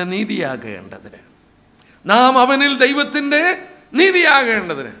ദൈവത്തിൻ്റെ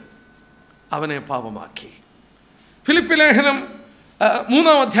നീതിയാകേണ്ടതിന് അവനെ പാപമാക്കി. ഫിലിപ്പി ലേഖനം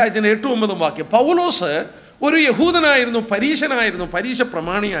 3-ാം അധ്യായത്തിൻ്റെ 8-9 വാക്യം. പൗലോസ് ഒരു യഹൂദനായിരുന്നു, പരീശനായിരുന്നു, പരീശ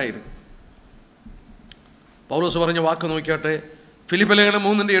പ്രമാണിയായിരുന്നു. പൗലോസ് പറഞ്ഞ വാക്ക് നോക്കിയാട്ടെ. ഫിലിപ്പി ലേഖനം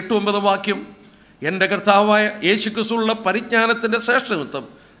 3:8-9 വാക്യം. എൻ്റെ കർത്താവായ യേശുക്രിസ്തുവിലുള്ള പരിജ്ഞാനത്തിൻ്റെ ശ്രേഷ്ഠത്വം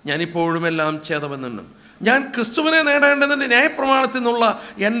ഞാനിപ്പോഴും എല്ലാം ഛേദമെന്നും ഞാൻ ക്രിസ്തുവിനെ നേടേണ്ടതിൻ്റെ ന്യായപ്രമാണത്തിൽ നിന്നുള്ള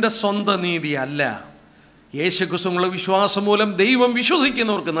എൻ്റെ സ്വന്തം നീതി അല്ല, യേശുക്രിസ്തുവിനുള്ള വിശ്വാസം മൂലം ദൈവം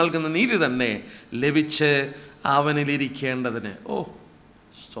വിശ്വസിക്കുന്നവർക്ക് നൽകുന്ന നീതി തന്നെ ലഭിച്ച് അവനിലിരിക്കേണ്ടതിന്.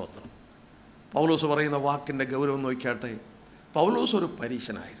 സ്തോത്രം. പൗലോസ് പറയുന്ന വാക്കിൻ്റെ ഗൗരവം നോക്കിയാട്ടെ. പൗലോസ് ഒരു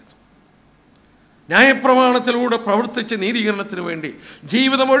പരീശനായിരുന്നു. ന്യായപ്രമാണത്തിലൂടെ പ്രവർത്തിച്ച് നീതീകരണത്തിന് വേണ്ടി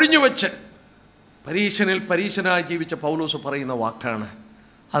ജീവിതം ഒഴിഞ്ഞുവെച്ച് പരീശനായി ജീവിച്ച പൗലോസ് പറയുന്ന വാക്കാണ്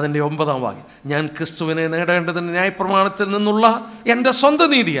അതിൻ്റെ 9-ാം വാക്യം. ഞാൻ ക്രിസ്തുവിനെ നേടേണ്ടതിന് ന്യായപ്രമാണത്തിൽ നിന്നുള്ള എൻ്റെ സ്വന്തം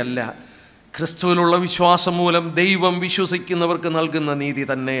നീതിയല്ല, ക്രിസ്തുവിലുള്ള വിശ്വാസം മൂലം ദൈവം വിശ്വസിക്കുന്നവർക്ക് നൽകുന്ന നീതി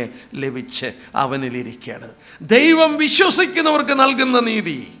തന്നെ ലഭിച്ച് അവനിലിരിക്കുകയാണ്. ദൈവം വിശ്വസിക്കുന്നവർക്ക് നൽകുന്ന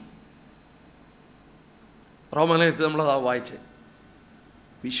നീതി. റോമാലേഖനത്തിൽ നമ്മളതാ വായിച്ച്,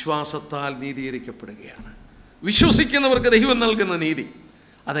 വിശ്വാസത്താൽ നീതീകരിക്കപ്പെടുകയാണ്. വിശ്വസിക്കുന്നവർക്ക് ദൈവം നൽകുന്ന നീതി.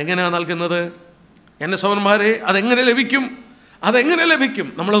 അതെങ്ങനെയാണ് നൽകുന്നത്? എൻ്റെ സഹോദരന്മാരെ, അതെങ്ങനെ ലഭിക്കും?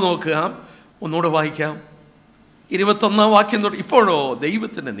 നമ്മൾ നോക്കുക. ഒന്നുകൂടെ വായിക്കാം. 21-ാം വാക്യം തൊട്ട്. ഇപ്പോഴോ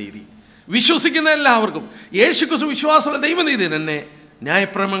ദൈവത്തിൻ്റെ നീതി വിശ്വസിക്കുന്ന എല്ലാവർക്കും യേശുക്രിസ്തു വിശ്വാസമുള്ള ദൈവനീതി തന്നെ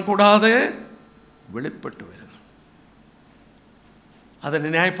ന്യായപ്രമാണം കൂടാതെ വെളിപ്പെട്ടു വരുന്നു. അതിന്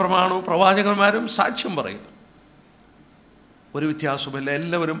ന്യായപ്രമാണവും പ്രവാചകന്മാരും സാക്ഷ്യം പറയുന്നു. ഒരു വ്യത്യാസമില്ല,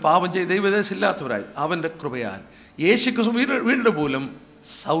 എല്ലാവരും പാപം ചെയ്ത് ദൈവദേശമില്ലാത്തവരായി അവൻ്റെ കൃപയാൽ യേശുക്രിസ്തു വീണ്ടും മൂലം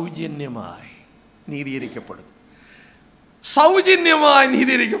സൗജന്യമായി നീതീകരിക്കപ്പെടുന്നു.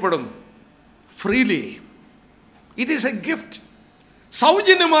 Freely. It is A gift.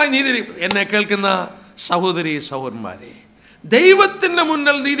 സൗജന്യമായി നീതീകരിക്കും. എന്നെ കേൾക്കുന്ന സഹോദരി സഹോദരന്മാരെ, ദൈവത്തിൻ്റെ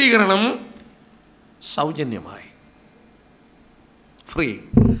മുന്നിൽ നീതീകരണം സൗജന്യമായി, ഫ്രീ.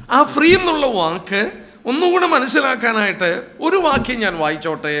 ആ ഫ്രീ എന്നുള്ള വാക്ക് ഒന്നുകൂടെ മനസ്സിലാക്കാനായിട്ട് ഒരു വാക്യം ഞാൻ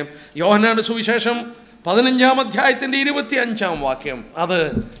വായിച്ചോട്ടെ. യോഹന്നാന്റെ സുവിശേഷം 15-ാം അധ്യായത്തിൻ്റെ 25-ാം വാക്യം. അത്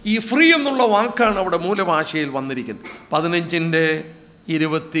ഈ ഫ്രീ എന്നുള്ള വാക്കാണ് അവിടെ മൂലഭാഷയിൽ വന്നിരിക്കുന്നത്. 15-ന്റെ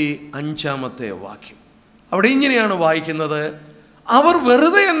 25-ാമത്തെ വാക്യം. അവിടെ ഇങ്ങനെയാണ് വായിക്കുന്നത്, അവർ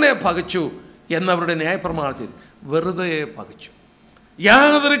വെറുതെ എന്നെ പകച്ചു എന്നവരുടെ ന്യായപ്രമാണത്തിൽ. വെറുതെ പകച്ചു,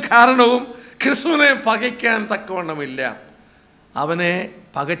 യാതൊരു കാരണവും ക്രിസ്തുവിനെ പകയ്ക്കാൻ തക്കവണ്ണമില്ല. അവനെ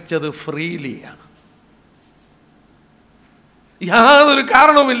പകച്ചത് ഫ്രീലിയാണ്. യാതൊരു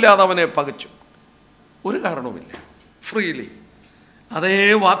കാരണവുമില്ലാതെ അവനെ പകച്ചു. ഒരു കാരണവുമില്ല, ഫ്രീലി. അതേ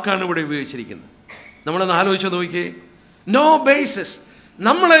വാക്കാണ് ഇവിടെ ഉപയോഗിച്ചിരിക്കുന്നത്. നമ്മളൊന്ന് ആലോചിച്ച് നോക്കിയേ. No basis.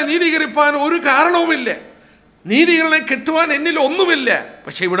 നമ്മളെ നീതീകരിപ്പാൻ ഒരു കാരണവുമില്ല, നീതികളെ കിട്ടുവാൻ എന്നിൽ ഒന്നുമില്ല.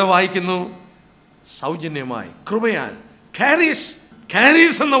 പക്ഷെ ഇവിടെ വായിക്കുന്നു സൗജന്യമായി, കൃപയാൽ.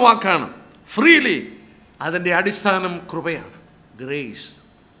 കാരീസ് എന്ന വാക്കാണ്, ഫ്രീലി. അതിൻ്റെ അടിസ്ഥാനം കൃപയാണ്, ഗ്രേസ്.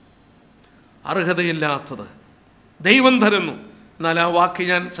 അർഹതയില്ലാത്തത് ദൈവം തരുന്നു. എന്നാൽ ആ വാക്ക്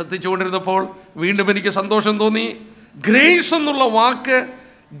ഞാൻ ശ്രദ്ധിച്ചുകൊണ്ടിരുന്നപ്പോൾ വീണ്ടും എനിക്ക് സന്തോഷം തോന്നി. ഗ്രേസ് എന്നുള്ള വാക്ക്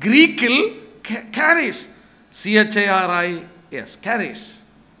ഗ്രീക്കിൽ കാരീസ്, CHARIS, കാരീസ്.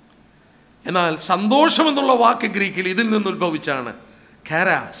 എന്നാൽ സന്തോഷം എന്നുള്ള വാക്ക് ഗ്രീക്കിൽ ഇതിൽ നിന്ന് ഉത്ഭവിച്ചാണ്, ഖര,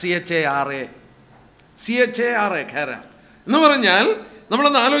 CHARA, ഖര എന്ന് പറഞ്ഞാൽ,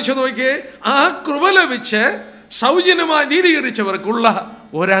 നമ്മളൊന്ന് ആലോചിച്ച് നോക്കിയേ, ആ കൃപ ലഭിച്ച് സൗജന്യമായി നീതീകരിച്ചവർക്കുള്ള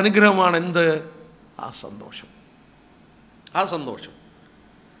ഒരനുഗ്രഹമാണ് എന്ത്? ആ സന്തോഷം. ആ സന്തോഷം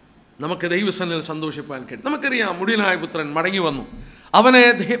നമുക്ക് ദൈവസന്നിധിയിൽ സന്തോഷിപ്പാൻ കഴിയും. നമുക്കറിയാം, മുടിയനായ പുത്രൻ മടങ്ങി വന്നു. അവനെ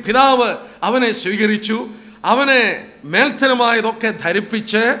പിതാവ് അവനെ സ്വീകരിച്ചു, അവനെ മേൽത്തരമായതൊക്കെ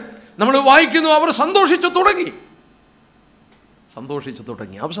ധരിപ്പിച്ച് നമ്മൾ വായിക്കുന്നു, അവർ സന്തോഷിച്ചു തുടങ്ങി.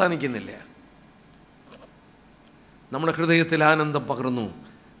 അവസാനിക്കുന്നില്ല. നമ്മുടെ ഹൃദയത്തിൽ ആനന്ദം പകർന്നു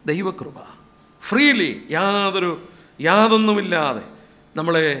ദൈവകൃപ. ഫ്രീലി, യാതൊന്നുമില്ലാതെ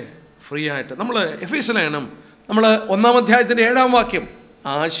നമ്മളെ ഫ്രീ ആയിട്ട്. നമ്മൾ എഫേസ്യ ലേഖനം, നമ്മൾ 1-ാം അധ്യായത്തിൻ്റെ 7-ാം വാക്യം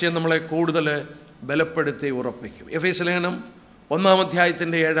ആശയം നമ്മളെ കൂടുതൽ ബലപ്പെടുത്തി ഉറപ്പിക്കും. എഫേസ്യ ലേഖനം 1-ാം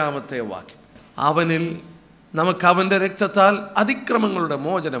അധ്യായത്തിൻ്റെ 7-ാമത്തെ വാക്യം, അവനിൽ നമുക്ക് അവൻ്റെ രക്തത്താൽ അതിക്രമങ്ങളുടെ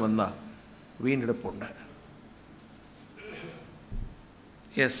മോചനമെന്ന വീണ്ടെടുപ്പുണ്ട്.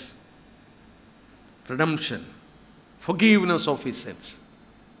 Yes, redemption, forgiveness of his sins.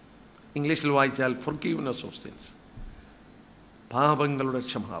 ഇംഗ്ലീഷിൽ വായിച്ചാൽ forgiveness of sins. പാപങ്ങളുടെ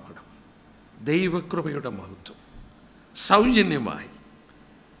ക്ഷമാപണം, ദൈവകൃപയുടെ മഹത്വം. സൗജന്യമായി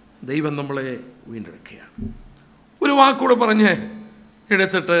ദൈവം നമ്മളെ വീണ്ടെടുക്കുകയാണ്. ഒരു വാക്കൂടെ പറഞ്ഞ്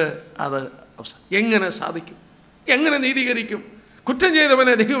എടുത്തിട്ട് അത് എങ്ങനെ സാധിക്കും? എങ്ങനെ നീതീകരിക്കും? കുറ്റം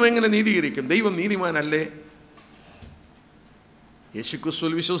ചെയ്തവനെ ദൈവം എങ്ങനെ നീതീകരിക്കും? ദൈവം നീതിമാനല്ലേ?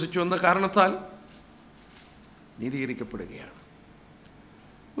 യേശുക്രിസ്തുവിൽ വിശ്വസിച്ചു എന്ന കാരണത്താൽ നീതീകരിക്കപ്പെടുകയാണ്.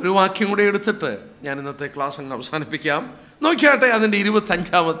 ഒരു വാക്യം കൂടെ എടുത്തിട്ട് ഞാൻ ഇന്നത്തെ ക്ലാസ് അങ്ങ് അവസാനിപ്പിക്കാം. നോക്കിയാട്ടെ, അതിൻ്റെ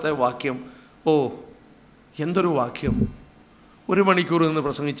 25-ാമത്തെ വാക്യം. ഓ, എന്തൊരു വാക്യം! 1 മണിക്കൂർ നിന്ന്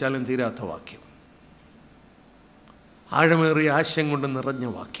പ്രസംഗിച്ചാലും തീരാത്ത വാക്യം. ആഴമേറിയ ആശയം കൊണ്ട് നിറഞ്ഞ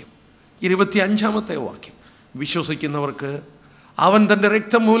വാക്യം. 25-ാമത്തെ വാക്യം, വിശ്വസിക്കുന്നവർക്ക് അവൻ തൻ്റെ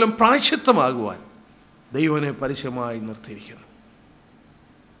രക്തം മൂലം പ്രായശ്ചിത്തമാകുവാൻ ദൈവനെ പരസ്യമായി നിർത്തിയിരിക്കുന്നു.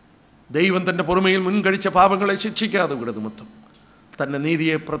 ദൈവം തൻ്റെ പുറമയിൽ മുൻകഴിച്ച പാപങ്ങളെ ശിക്ഷിക്കാതെ വിടുനിമിത്തം തൻ്റെ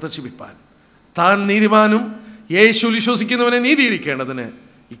നീതിയെ പ്രദർശിപ്പിപ്പാൻ, താൻ നീതിമാനും യേശു വിശ്വസിക്കുന്നവനെ നീതിയിരിക്കേണ്ടതിന്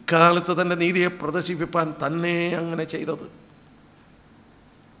ഇക്കാലത്ത് തൻ്റെ നീതിയെ പ്രദർശിപ്പിപ്പാൻ തന്നെ അങ്ങനെ ചെയ്തത്.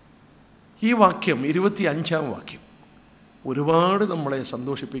 ഈ വാക്യം, 25-ാം വാക്യം, ഒരുപാട് നമ്മളെ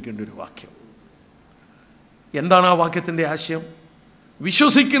സന്തോഷിപ്പിക്കേണ്ട ഒരു വാക്യം. എന്താണ് ആ വാക്യത്തിൻ്റെ ആശയം?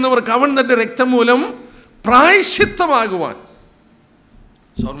 വിശ്വസിക്കുന്നവർക്ക് അവൻ തൻ്റെ രക്തം മൂലം പ്രായശ്ചിത്തമാകുവാൻ.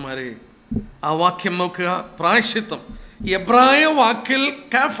 സോന്മാരെ, ആ വാക്യം നോക്കുക. പ്രായശ്ചിത്തം, എബ്രായ വാക്കിൽ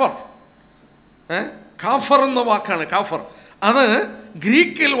കാഫർ എന്ന വാക്കാണ്. കാഫർ അത്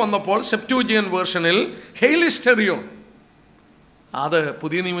ഗ്രീക്കിൽ വന്നപ്പോൾ സെപ്റ്റൂജിയൻ വേർഷനിൽ ഹെയിലിസ്റ്റെറിയോൺ. അത്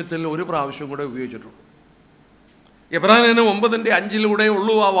പുതിയ നിയമത്തിൽ ഒരു പ്രാവശ്യം കൂടെ ഉപയോഗിച്ചിട്ടുള്ളൂ. എബ്രായർ 9:5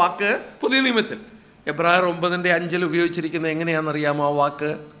 ഉള്ളൂ ആ വാക്ക് പുതിയ നിയമത്തിൽ. എബ്രായർ 9:5 ഉപയോഗിച്ചിരിക്കുന്നത് എങ്ങനെയാണെന്നറിയാമോ? ആ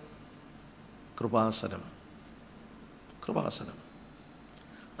വാക്ക് കൃപാസനം.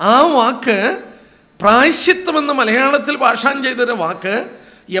 ആ വാക്ക് പ്രായശ്ചിത്തമെന്ന് മലയാളത്തിൽ ഭാഷാൻ ചെയ്തൊരു വാക്ക്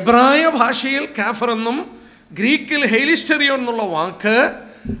എബ്രായ ഭാഷയിൽ കാഫർ എന്നും ഗ്രീക്കിൽ ഹെയിലിസ്റ്റെറിയോൺ എന്നുള്ള വാക്ക്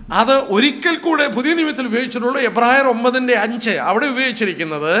അത് ഒരിക്കൽ കൂടെ പുതിയ നിയമത്തിൽ ഉപയോഗിച്ചിട്ടുള്ളൂ. എബ്രായർ 9:5 അവിടെ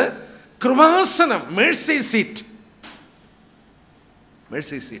ഉപയോഗിച്ചിരിക്കുന്നത് കൃപാസനം, മേഴ്സി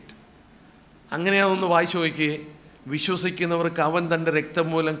സീറ്റ്. അങ്ങനെയാണെന്ന് വായിച്ചു നോക്കിയേ. വിശ്വസിക്കുന്നവർക്ക് അവൻ തൻ്റെ രക്തം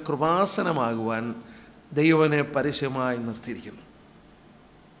മൂലം കൃപാസനമാകുവാൻ ദൈവനെ പരസ്യമായി നിർത്തിയിരിക്കുന്നു.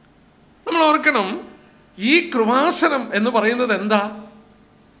 നമ്മൾ ഓർക്കണം, ഈ കൃപാസനം എന്ന് പറയുന്നത് എന്താ?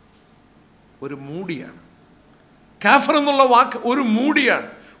 ഒരു മൂടിയാണ്. കാഫർ എന്നുള്ള വാക്ക് ഒരു മൂടിയാണ്,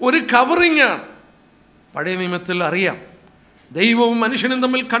 ഒരു കവറിംഗ് ആണ്. പഴയ നിയമത്തിൽ അറിയാം, ദൈവവും മനുഷ്യനും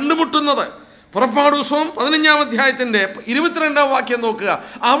തമ്മിൽ കണ്ടുമുട്ടുന്നത്. പുറപ്പാട് പുസ്തകം 15-ാം അധ്യായത്തിൻ്റെ 22-ാം വാക്യം നോക്കുക.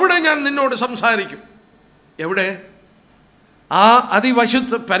 അവിടെ ഞാൻ നിന്നോട് സംസാരിക്കും. എവിടെ? ആ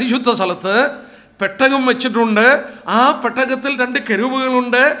പരിശുദ്ധ സ്ഥലത്ത് പെട്ടകം വെച്ചിട്ടുണ്ട്. ആ പെട്ടകത്തിൽ 2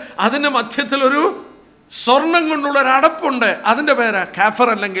 കെരൂബുകളുണ്ട്. അതിൻ്റെ മധ്യത്തിൽ ഒരു സ്വർണം കൊണ്ടുള്ള ഒരു അടപ്പുണ്ട്. അതിൻ്റെ പേരാ കാഫർ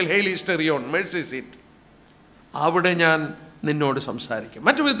അല്ലെങ്കിൽ ഹെയിലിസ്റ്റെറിയോൺ, മേഴ്സി സീറ്റ്. അവിടെ ഞാൻ നിന്നോട് സംസാരിക്കും.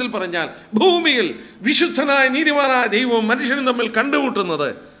 മറ്റു വിധത്തിൽ പറഞ്ഞാൽ, ഭൂമിയിൽ വിശുദ്ധനായ നീതിമാനായ ദൈവവും മനുഷ്യനും തമ്മിൽ കണ്ടുമുട്ടുന്നത്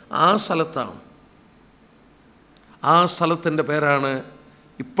ആ സ്ഥലത്താണ്. ആ സ്ഥലത്തിൻ്റെ പേരാണ്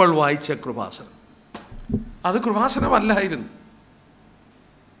ഇപ്പോൾ വായിച്ച കൃപാസനം. അത് കൃപാസനമല്ലായിരുന്നു.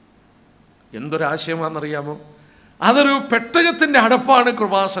 എന്തൊരാശയമാണെന്നറിയാമോ? അതൊരു പെട്ടകത്തിൻ്റെ അടപ്പാണ്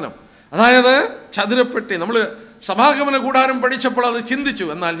കൃപാസനം. അതായത് ചതുരപ്പെട്ടി. നമ്മൾ സമാഗമന കൂടാരം പഠിച്ചപ്പോൾ അത് ചിന്തിച്ചു.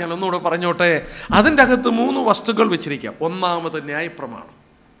 എന്നാൽ ഞാൻ ഒന്നുകൂടെ പറഞ്ഞോട്ടെ. അതിൻ്റെ അകത്ത് 3 വസ്തുക്കൾ വെച്ചിരിക്കുക. ഒന്നാമത് ന്യായപ്രമാണം.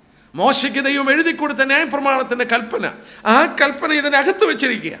 മോശയ്ക്ക് ദൈവം എഴുതി കൊടുത്ത ന്യായപ്രമാണത്തിൻ്റെ കൽപ്പന. ആ കൽപ്പന ഇതിനകത്ത്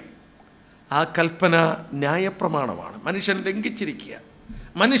വെച്ചിരിക്കുക. ആ കൽപ്പന ന്യായപ്രമാണമാണ്. മനുഷ്യൻ ലംഘിച്ചിരിക്കുക.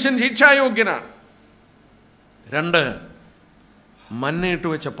 മനുഷ്യൻ ശിക്ഷായോഗ്യനാണ്. 2, മന്നയിട്ട്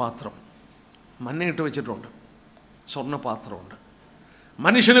വെച്ച പാത്രം. മന്നയിട്ട് വെച്ചിട്ടുണ്ട്. സ്വർണ്ണപാത്രമുണ്ട്.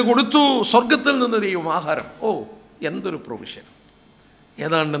 മനുഷ്യന് കൊടുത്തു സ്വർഗത്തിൽ നിന്ന് ദൈവം ആഹാരം. ഓ, എന്തൊരു പ്രൊവിഷൻ!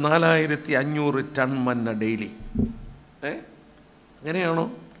 ഏതാണ്ട് 4500 ടൺ മന്ന ഡെയിലി. അങ്ങനെയാണോ?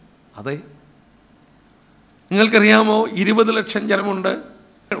 അതെ. നിങ്ങൾക്കറിയാമോ, 20 ലക്ഷം ജനമുണ്ട്.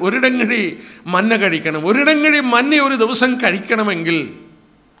 ഒരിടങ്ങഴി മന്ന കഴിക്കണം. ഒരിടങ്ങഴി മന്ന ഒരു ദിവസം കഴിക്കണമെങ്കിൽ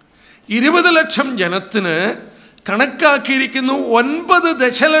 20 ലക്ഷം ജനത്തിന് കണക്കാക്കിയിരിക്കുന്നു 9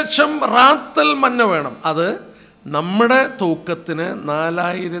 ദശലക്ഷം റാത്തൽ മന്ന വേണം. അത് നമ്മുടെ തൂക്കത്തിന്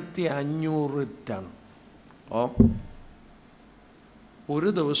 4500 ടൺ. ഒരു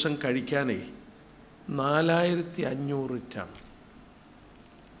ദിവസം കഴിക്കാനേ 4500 ടൺ.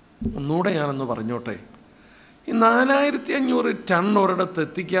 ഒന്നുകൂടെ ഞാനൊന്ന് പറഞ്ഞോട്ടെ. ഈ 4500 ടൺ ഒരിടത്ത്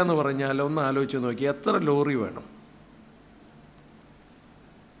എത്തിക്കുക എന്ന് പറഞ്ഞാൽ ഒന്ന് ആലോചിച്ച് നോക്കി, എത്ര ലോറി വേണം?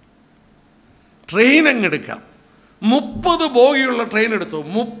 ട്രെയിൻ അങ്ങെടുക്കാം. 30 ബോഗിയുള്ള ട്രെയിൻ എടുത്തു.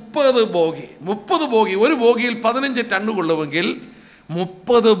 30 ബോഗി. ഒരു ബോഗിയിൽ 15 ടണ്ണ് കൊള്ളുമെങ്കിൽ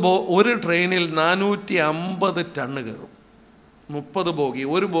ഒരു ട്രെയിനിൽ 450 ടണ്ണ് കയറും. 30 ബോഗി,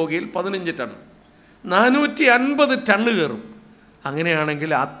 ഒരു ബോഗിയിൽ 15 ടണ്ണ്, 450 ടണ്ണ് കയറും. അങ്ങനെയാണെങ്കിൽ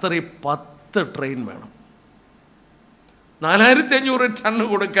അത്രയും 10 ട്രെയിൻ വേണം. 4500 ടണ്ണ്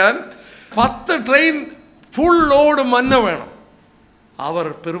കൊടുക്കാൻ 10 ട്രെയിൻ ഫുൾ ലോഡ് മന്ന വേണം. അവർ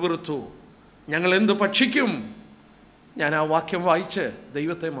പിറുപിറുത്തു, ഞങ്ങൾ എന്ത് ഭക്ഷിക്കും? ഞാൻ ആ വാക്യം വായിച്ച്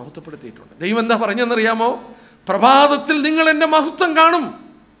ദൈവത്തെ മഹത്വപ്പെടുത്തിയിട്ടുണ്ട്. ദൈവം എന്താ പറഞ്ഞെന്നറിയാമോ? പ്രഭാതത്തിൽ നിങ്ങൾ എൻ്റെ മഹത്വം കാണും.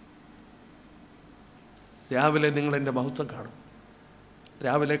 രാവിലെ നിങ്ങൾ എൻ്റെ മഹത്വം കാണും.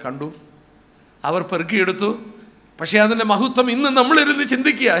 രാവിലെ കണ്ടു, അവർ പെറുക്കിയെടുത്തു. പക്ഷേ അതിൻ്റെ മഹത്വം ഇന്ന് നമ്മളിരുന്ന്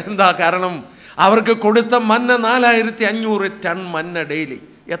ചിന്തിക്കുക. എന്താ കാരണം? അവർക്ക് കൊടുത്ത മന്ന 4500 ടൺ മന്ന ഡെയിലി.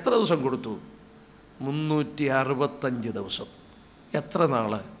 എത്ര ദിവസം കൊടുത്തു? 365 ദിവസം. എത്ര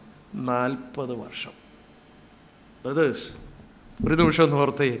നാള്? 40 വർഷം. ബ്രദേഴ്സ്, ഒരു നിമിഷം ഒന്ന്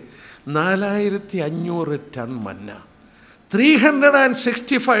ഓർത്തേ. 4500 ടൺ മന്ന,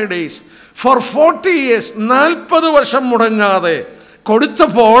 365 days for 40 years, 40 വർഷം മുടങ്ങാതെ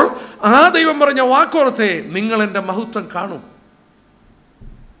കൊടുത്തപ്പോൾ ആ ദൈവം പറഞ്ഞ വാക്കോർത്തേ, നിങ്ങൾ എൻ്റെ മഹത്വം കാണും.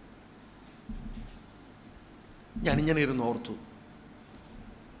 ഞാനിങ്ങനെ ഇരുന്ന് ഓർത്തു,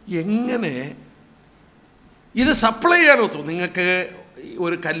 എങ്ങനെ ഇത് സപ്ലൈ ചെയ്യാൻ ഒത്തു? നിങ്ങൾക്ക്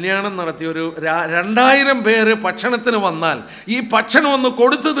ഒരു കല്യാണം നടത്തി ഒരു 2000 പേര് ഭക്ഷണത്തിന് വന്നാൽ ഈ ഭക്ഷണം ഒന്ന്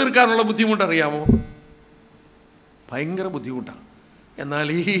കൊടുത്തു തീർക്കാനുള്ള ബുദ്ധിമുട്ടറിയാമോ? ഭയങ്കര ബുദ്ധിമുട്ടാണ്. എന്നാൽ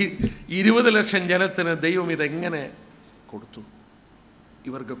ഈ 20 ലക്ഷം ജനത്തിന് ദൈവം ഇതെങ്ങനെ കൊടുത്തു?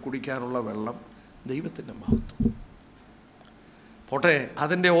 ഇവർക്ക് കുടിക്കാനുള്ള വെള്ളം, ദൈവത്തിൻ്റെ മഹത്വം. പോട്ടെ,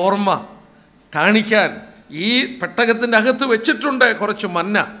 അതിൻ്റെ ഓർമ്മ കാണിക്കാൻ ഈ പെട്ടകത്തിൻ്റെ അകത്ത് വെച്ചിട്ടുണ്ട് കുറച്ച്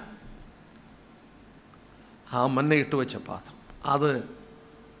മന്ന. ആ മന്ന ഇട്ട് വെച്ച പാത്രം, അത്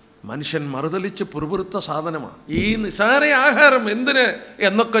മനുഷ്യൻ മറുതലിച്ച് പുറപുറുത്ത സാധനമാണ്. ഈ നിസാര ആഹാരം എന്തിന്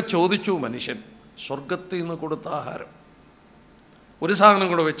എന്നൊക്കെ ചോദിച്ചു മനുഷ്യൻ. സ്വർഗത്തിൽ നിന്ന് കൊടുത്ത ആഹാരം. ഒരു സാധനം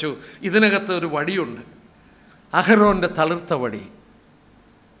കൂടെ വെച്ചു. ഇതിനകത്ത് ഒരു വടിയുണ്ട്, അഹരോൻ്റെ തളിർത്ത വടി.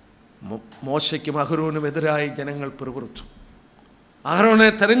 മോശയ്ക്കും അഹരോനും എതിരായി ജനങ്ങൾ പിറുപിറുത്തു. അഹരോനെ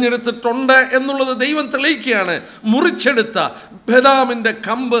തിരഞ്ഞെടുത്തിട്ടുണ്ട് എന്നുള്ളത് ദൈവം തെളിയിക്കുകയാണ്. മുറിച്ചെടുത്ത ബദാമിൻ്റെ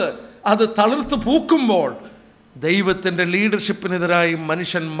കമ്പ് അത് തളിർത്ത് പൂക്കുമ്പോൾ ദൈവത്തിൻ്റെ ലീഡർഷിപ്പിനെതിരായി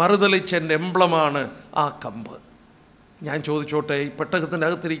മനുഷ്യൻ മറുതലിച്ചതിൻ്റെ എംബ്ലമാണ് ആ കമ്പ്. ഞാൻ ചോദിച്ചോട്ടെ, ഈ പെട്ടകത്തിൻ്റെ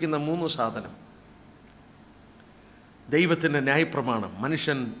അകത്തിരിക്കുന്ന 3 സാധനം, ദൈവത്തിൻ്റെ ന്യായപ്രമാണം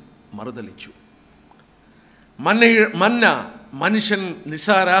മനുഷ്യൻ മറുതലിച്ചു. മന്ന മനുഷ്യൻ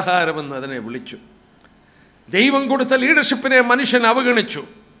നിസ്സാരാഹാരമെന്ന് അതിനെ വിളിച്ചു. ദൈവം കൊടുത്ത ലീഡർഷിപ്പിനെ മനുഷ്യൻ അവഗണിച്ചു.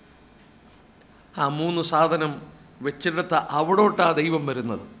 ആ 3 സാധനം വെച്ചെടുത്ത അവിടോട്ടാണ് ദൈവം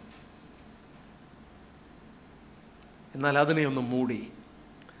വരുന്നത്. എന്നാൽ അതിനെ ഒന്ന് മൂടി.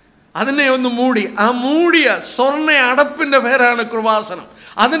 ആ മൂടിയ സ്വർണ്ണ അടപ്പിൻ്റെ പേരാണ് കൃപാസനം.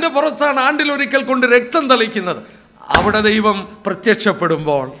 അതിൻ്റെ പുറത്താണ് ആണ്ടിലൊരിക്കൽ കൊണ്ട് രക്തം തളിക്കുന്നത്. അവിടെ ദൈവം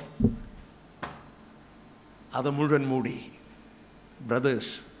പ്രത്യക്ഷപ്പെടുമ്പോൾ അത് മുഴുവൻ മൂടി.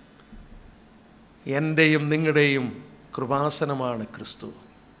 ബ്രദേഴ്സ്, എൻ്റെയും നിങ്ങളുടെയും കൃപാസനമാണ് ക്രിസ്തു.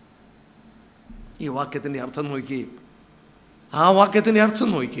 ഈ വാക്യത്തിൻ്റെ അർത്ഥം നോക്കി, ആ വാക്യത്തിൻ്റെ അർത്ഥം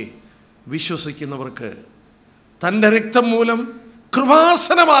നോക്കി. വിശ്വസിക്കുന്നവർക്ക് തൻ്റെ രക്തം മൂലം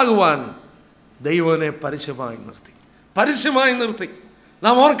കൃപാസനമാകുവാൻ ദൈവനെ പരസ്യമായി നിർത്തി.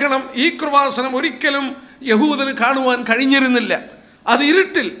 നാം ഓർക്കണം, ഈ കൃപാസനം ഒരിക്കലും യഹൂദന് കാണുവാൻ കഴിഞ്ഞിരുന്നില്ല. അത്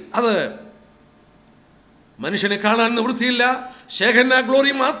ഇരുട്ടിൽ, അത് മനുഷ്യനെ കാണാൻ നിവൃത്തിയില്ല. ശേഖന്ന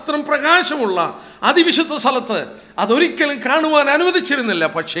ഗ്ലോറി മാത്രം പ്രകാശമുള്ള അതിവിശുദ്ധ സ്ഥലത്ത് അതൊരിക്കലും കാണുവാൻ അനുവദിച്ചിരുന്നില്ല.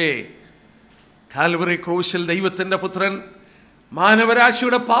 പക്ഷേ കാൽവറി ക്രൂശിൽ ദൈവത്തിൻ്റെ പുത്രൻ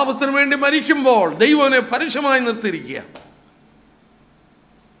മാനവരാശിയുടെ പാപത്തിന് വേണ്ടി മരിക്കുമ്പോൾ ദൈവനെ പരസ്യമായി നിർത്തിയിരിക്കുക.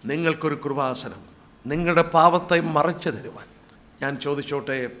 നിങ്ങൾക്കൊരു കൃപാസനം, നിങ്ങളുടെ പാപത്തെ മറച്ചു തരുവാൻ. ഞാൻ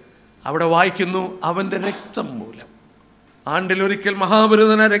ചോദിച്ചോട്ടെ, അവിടെ വായിക്കുന്നു, അവൻ്റെ രക്തം മൂലം. ആണ്ടിലൊരിക്കൽ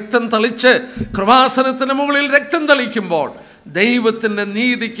മഹാപുരുതന രക്തം തളിച്ച് കൃപാസനത്തിന് മുകളിൽ രക്തം തളിക്കുമ്പോൾ ദൈവത്തിൻ്റെ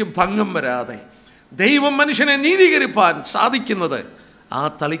നീതിക്ക് ഭംഗം വരാതെ ദൈവം മനുഷ്യനെ നീതീകരിപ്പാൻ സാധിക്കുന്നത് ആ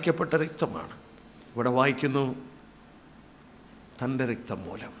തളിക്കപ്പെട്ട രക്തമാണ്. ഇവിടെ വായിക്കുന്നു, തൻ്റെ രക്തം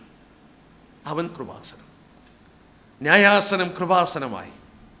മൂലം അവൻ കൃപാസനം, ന്യായാസനം കൃപാസനമായി.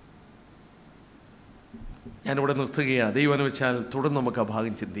 ഞാനിവിടെ നിർത്തുകയാണ്. ദൈവം വെച്ചാൽ തുടർന്ന് നമുക്ക് ആ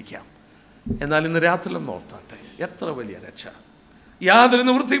ഭാഗം ചിന്തിക്കാം. എന്നാൽ ഇന്ന് രാത്രിയിലൊന്ന് ഓർത്താട്ടെ, എത്ര വലിയ രക്ഷ! യാതൊരു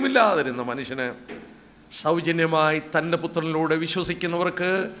നിവൃത്തിയുമില്ലാതിരുന്ന മനുഷ്യന് സൗജന്യമായി തൻ്റെ പുത്രനിലൂടെ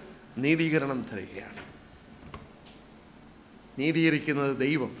വിശ്വസിക്കുന്നവർക്ക് നീതീകരണം തരികയാണ്. നീതീകരിക്കുന്നത്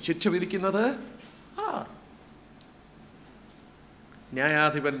ദൈവം, ശിക്ഷ വിധിക്കുന്നത്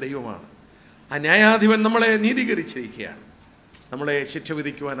ന്യായാധിപൻ ദൈവമാണ്. ആ ന്യായാധിപൻ നമ്മളെ നീതീകരിച്ചിരിക്കുകയാണ്. നമ്മളെ ശിക്ഷ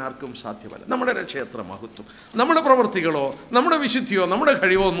വിധിക്കുവാൻ ആർക്കും സാധ്യമല്ല. നമ്മുടെ രക്ഷ എത്ര മഹത്വം! നമ്മുടെ പ്രവൃത്തികളോ നമ്മുടെ വിശുദ്ധിയോ നമ്മുടെ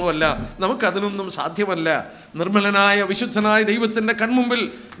കഴിവോ ഒന്നുമല്ല, നമുക്കതിനൊന്നും സാധ്യമല്ല. നിർമ്മലനായ വിശുദ്ധനായ ദൈവത്തിൻ്റെ കൺമുമ്പിൽ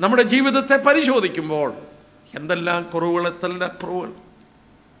നമ്മുടെ ജീവിതത്തെ പരിശോധിക്കുമ്പോൾ എന്തെല്ലാം കുറവുകൾ, എത്തെല്ലാം കുറവുകൾ!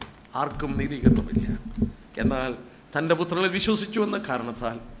 ആർക്കും നീതീകരണമില്ല. എന്നാൽ തൻ്റെ പുത്രനിൽ വിശ്വസിച്ചു എന്ന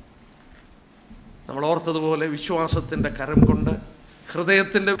കാരണത്താൽ നമ്മൾ ഓർത്തതുപോലെ വിശ്വാസത്തിൻ്റെ കരം കൊണ്ട്,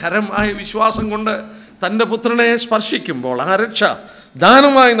 ഹൃദയത്തിൻ്റെ കരം ആയ വിശ്വാസം കൊണ്ട് തൻ്റെ പുത്രനെ സ്പർശിക്കുമ്പോൾ, ആ രക്ഷ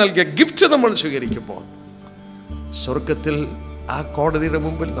ദാനമായി നൽകിയ ഗിഫ്റ്റ് നമ്മൾ സ്വീകരിക്കുമ്പോൾ, സ്വർഗത്തിൽ ആ കോടതിയുടെ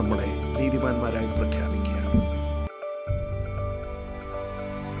മുമ്പിൽ നമ്മളെ നീതിമാന്മാരായി പ്രഖ്യാപിക്കും.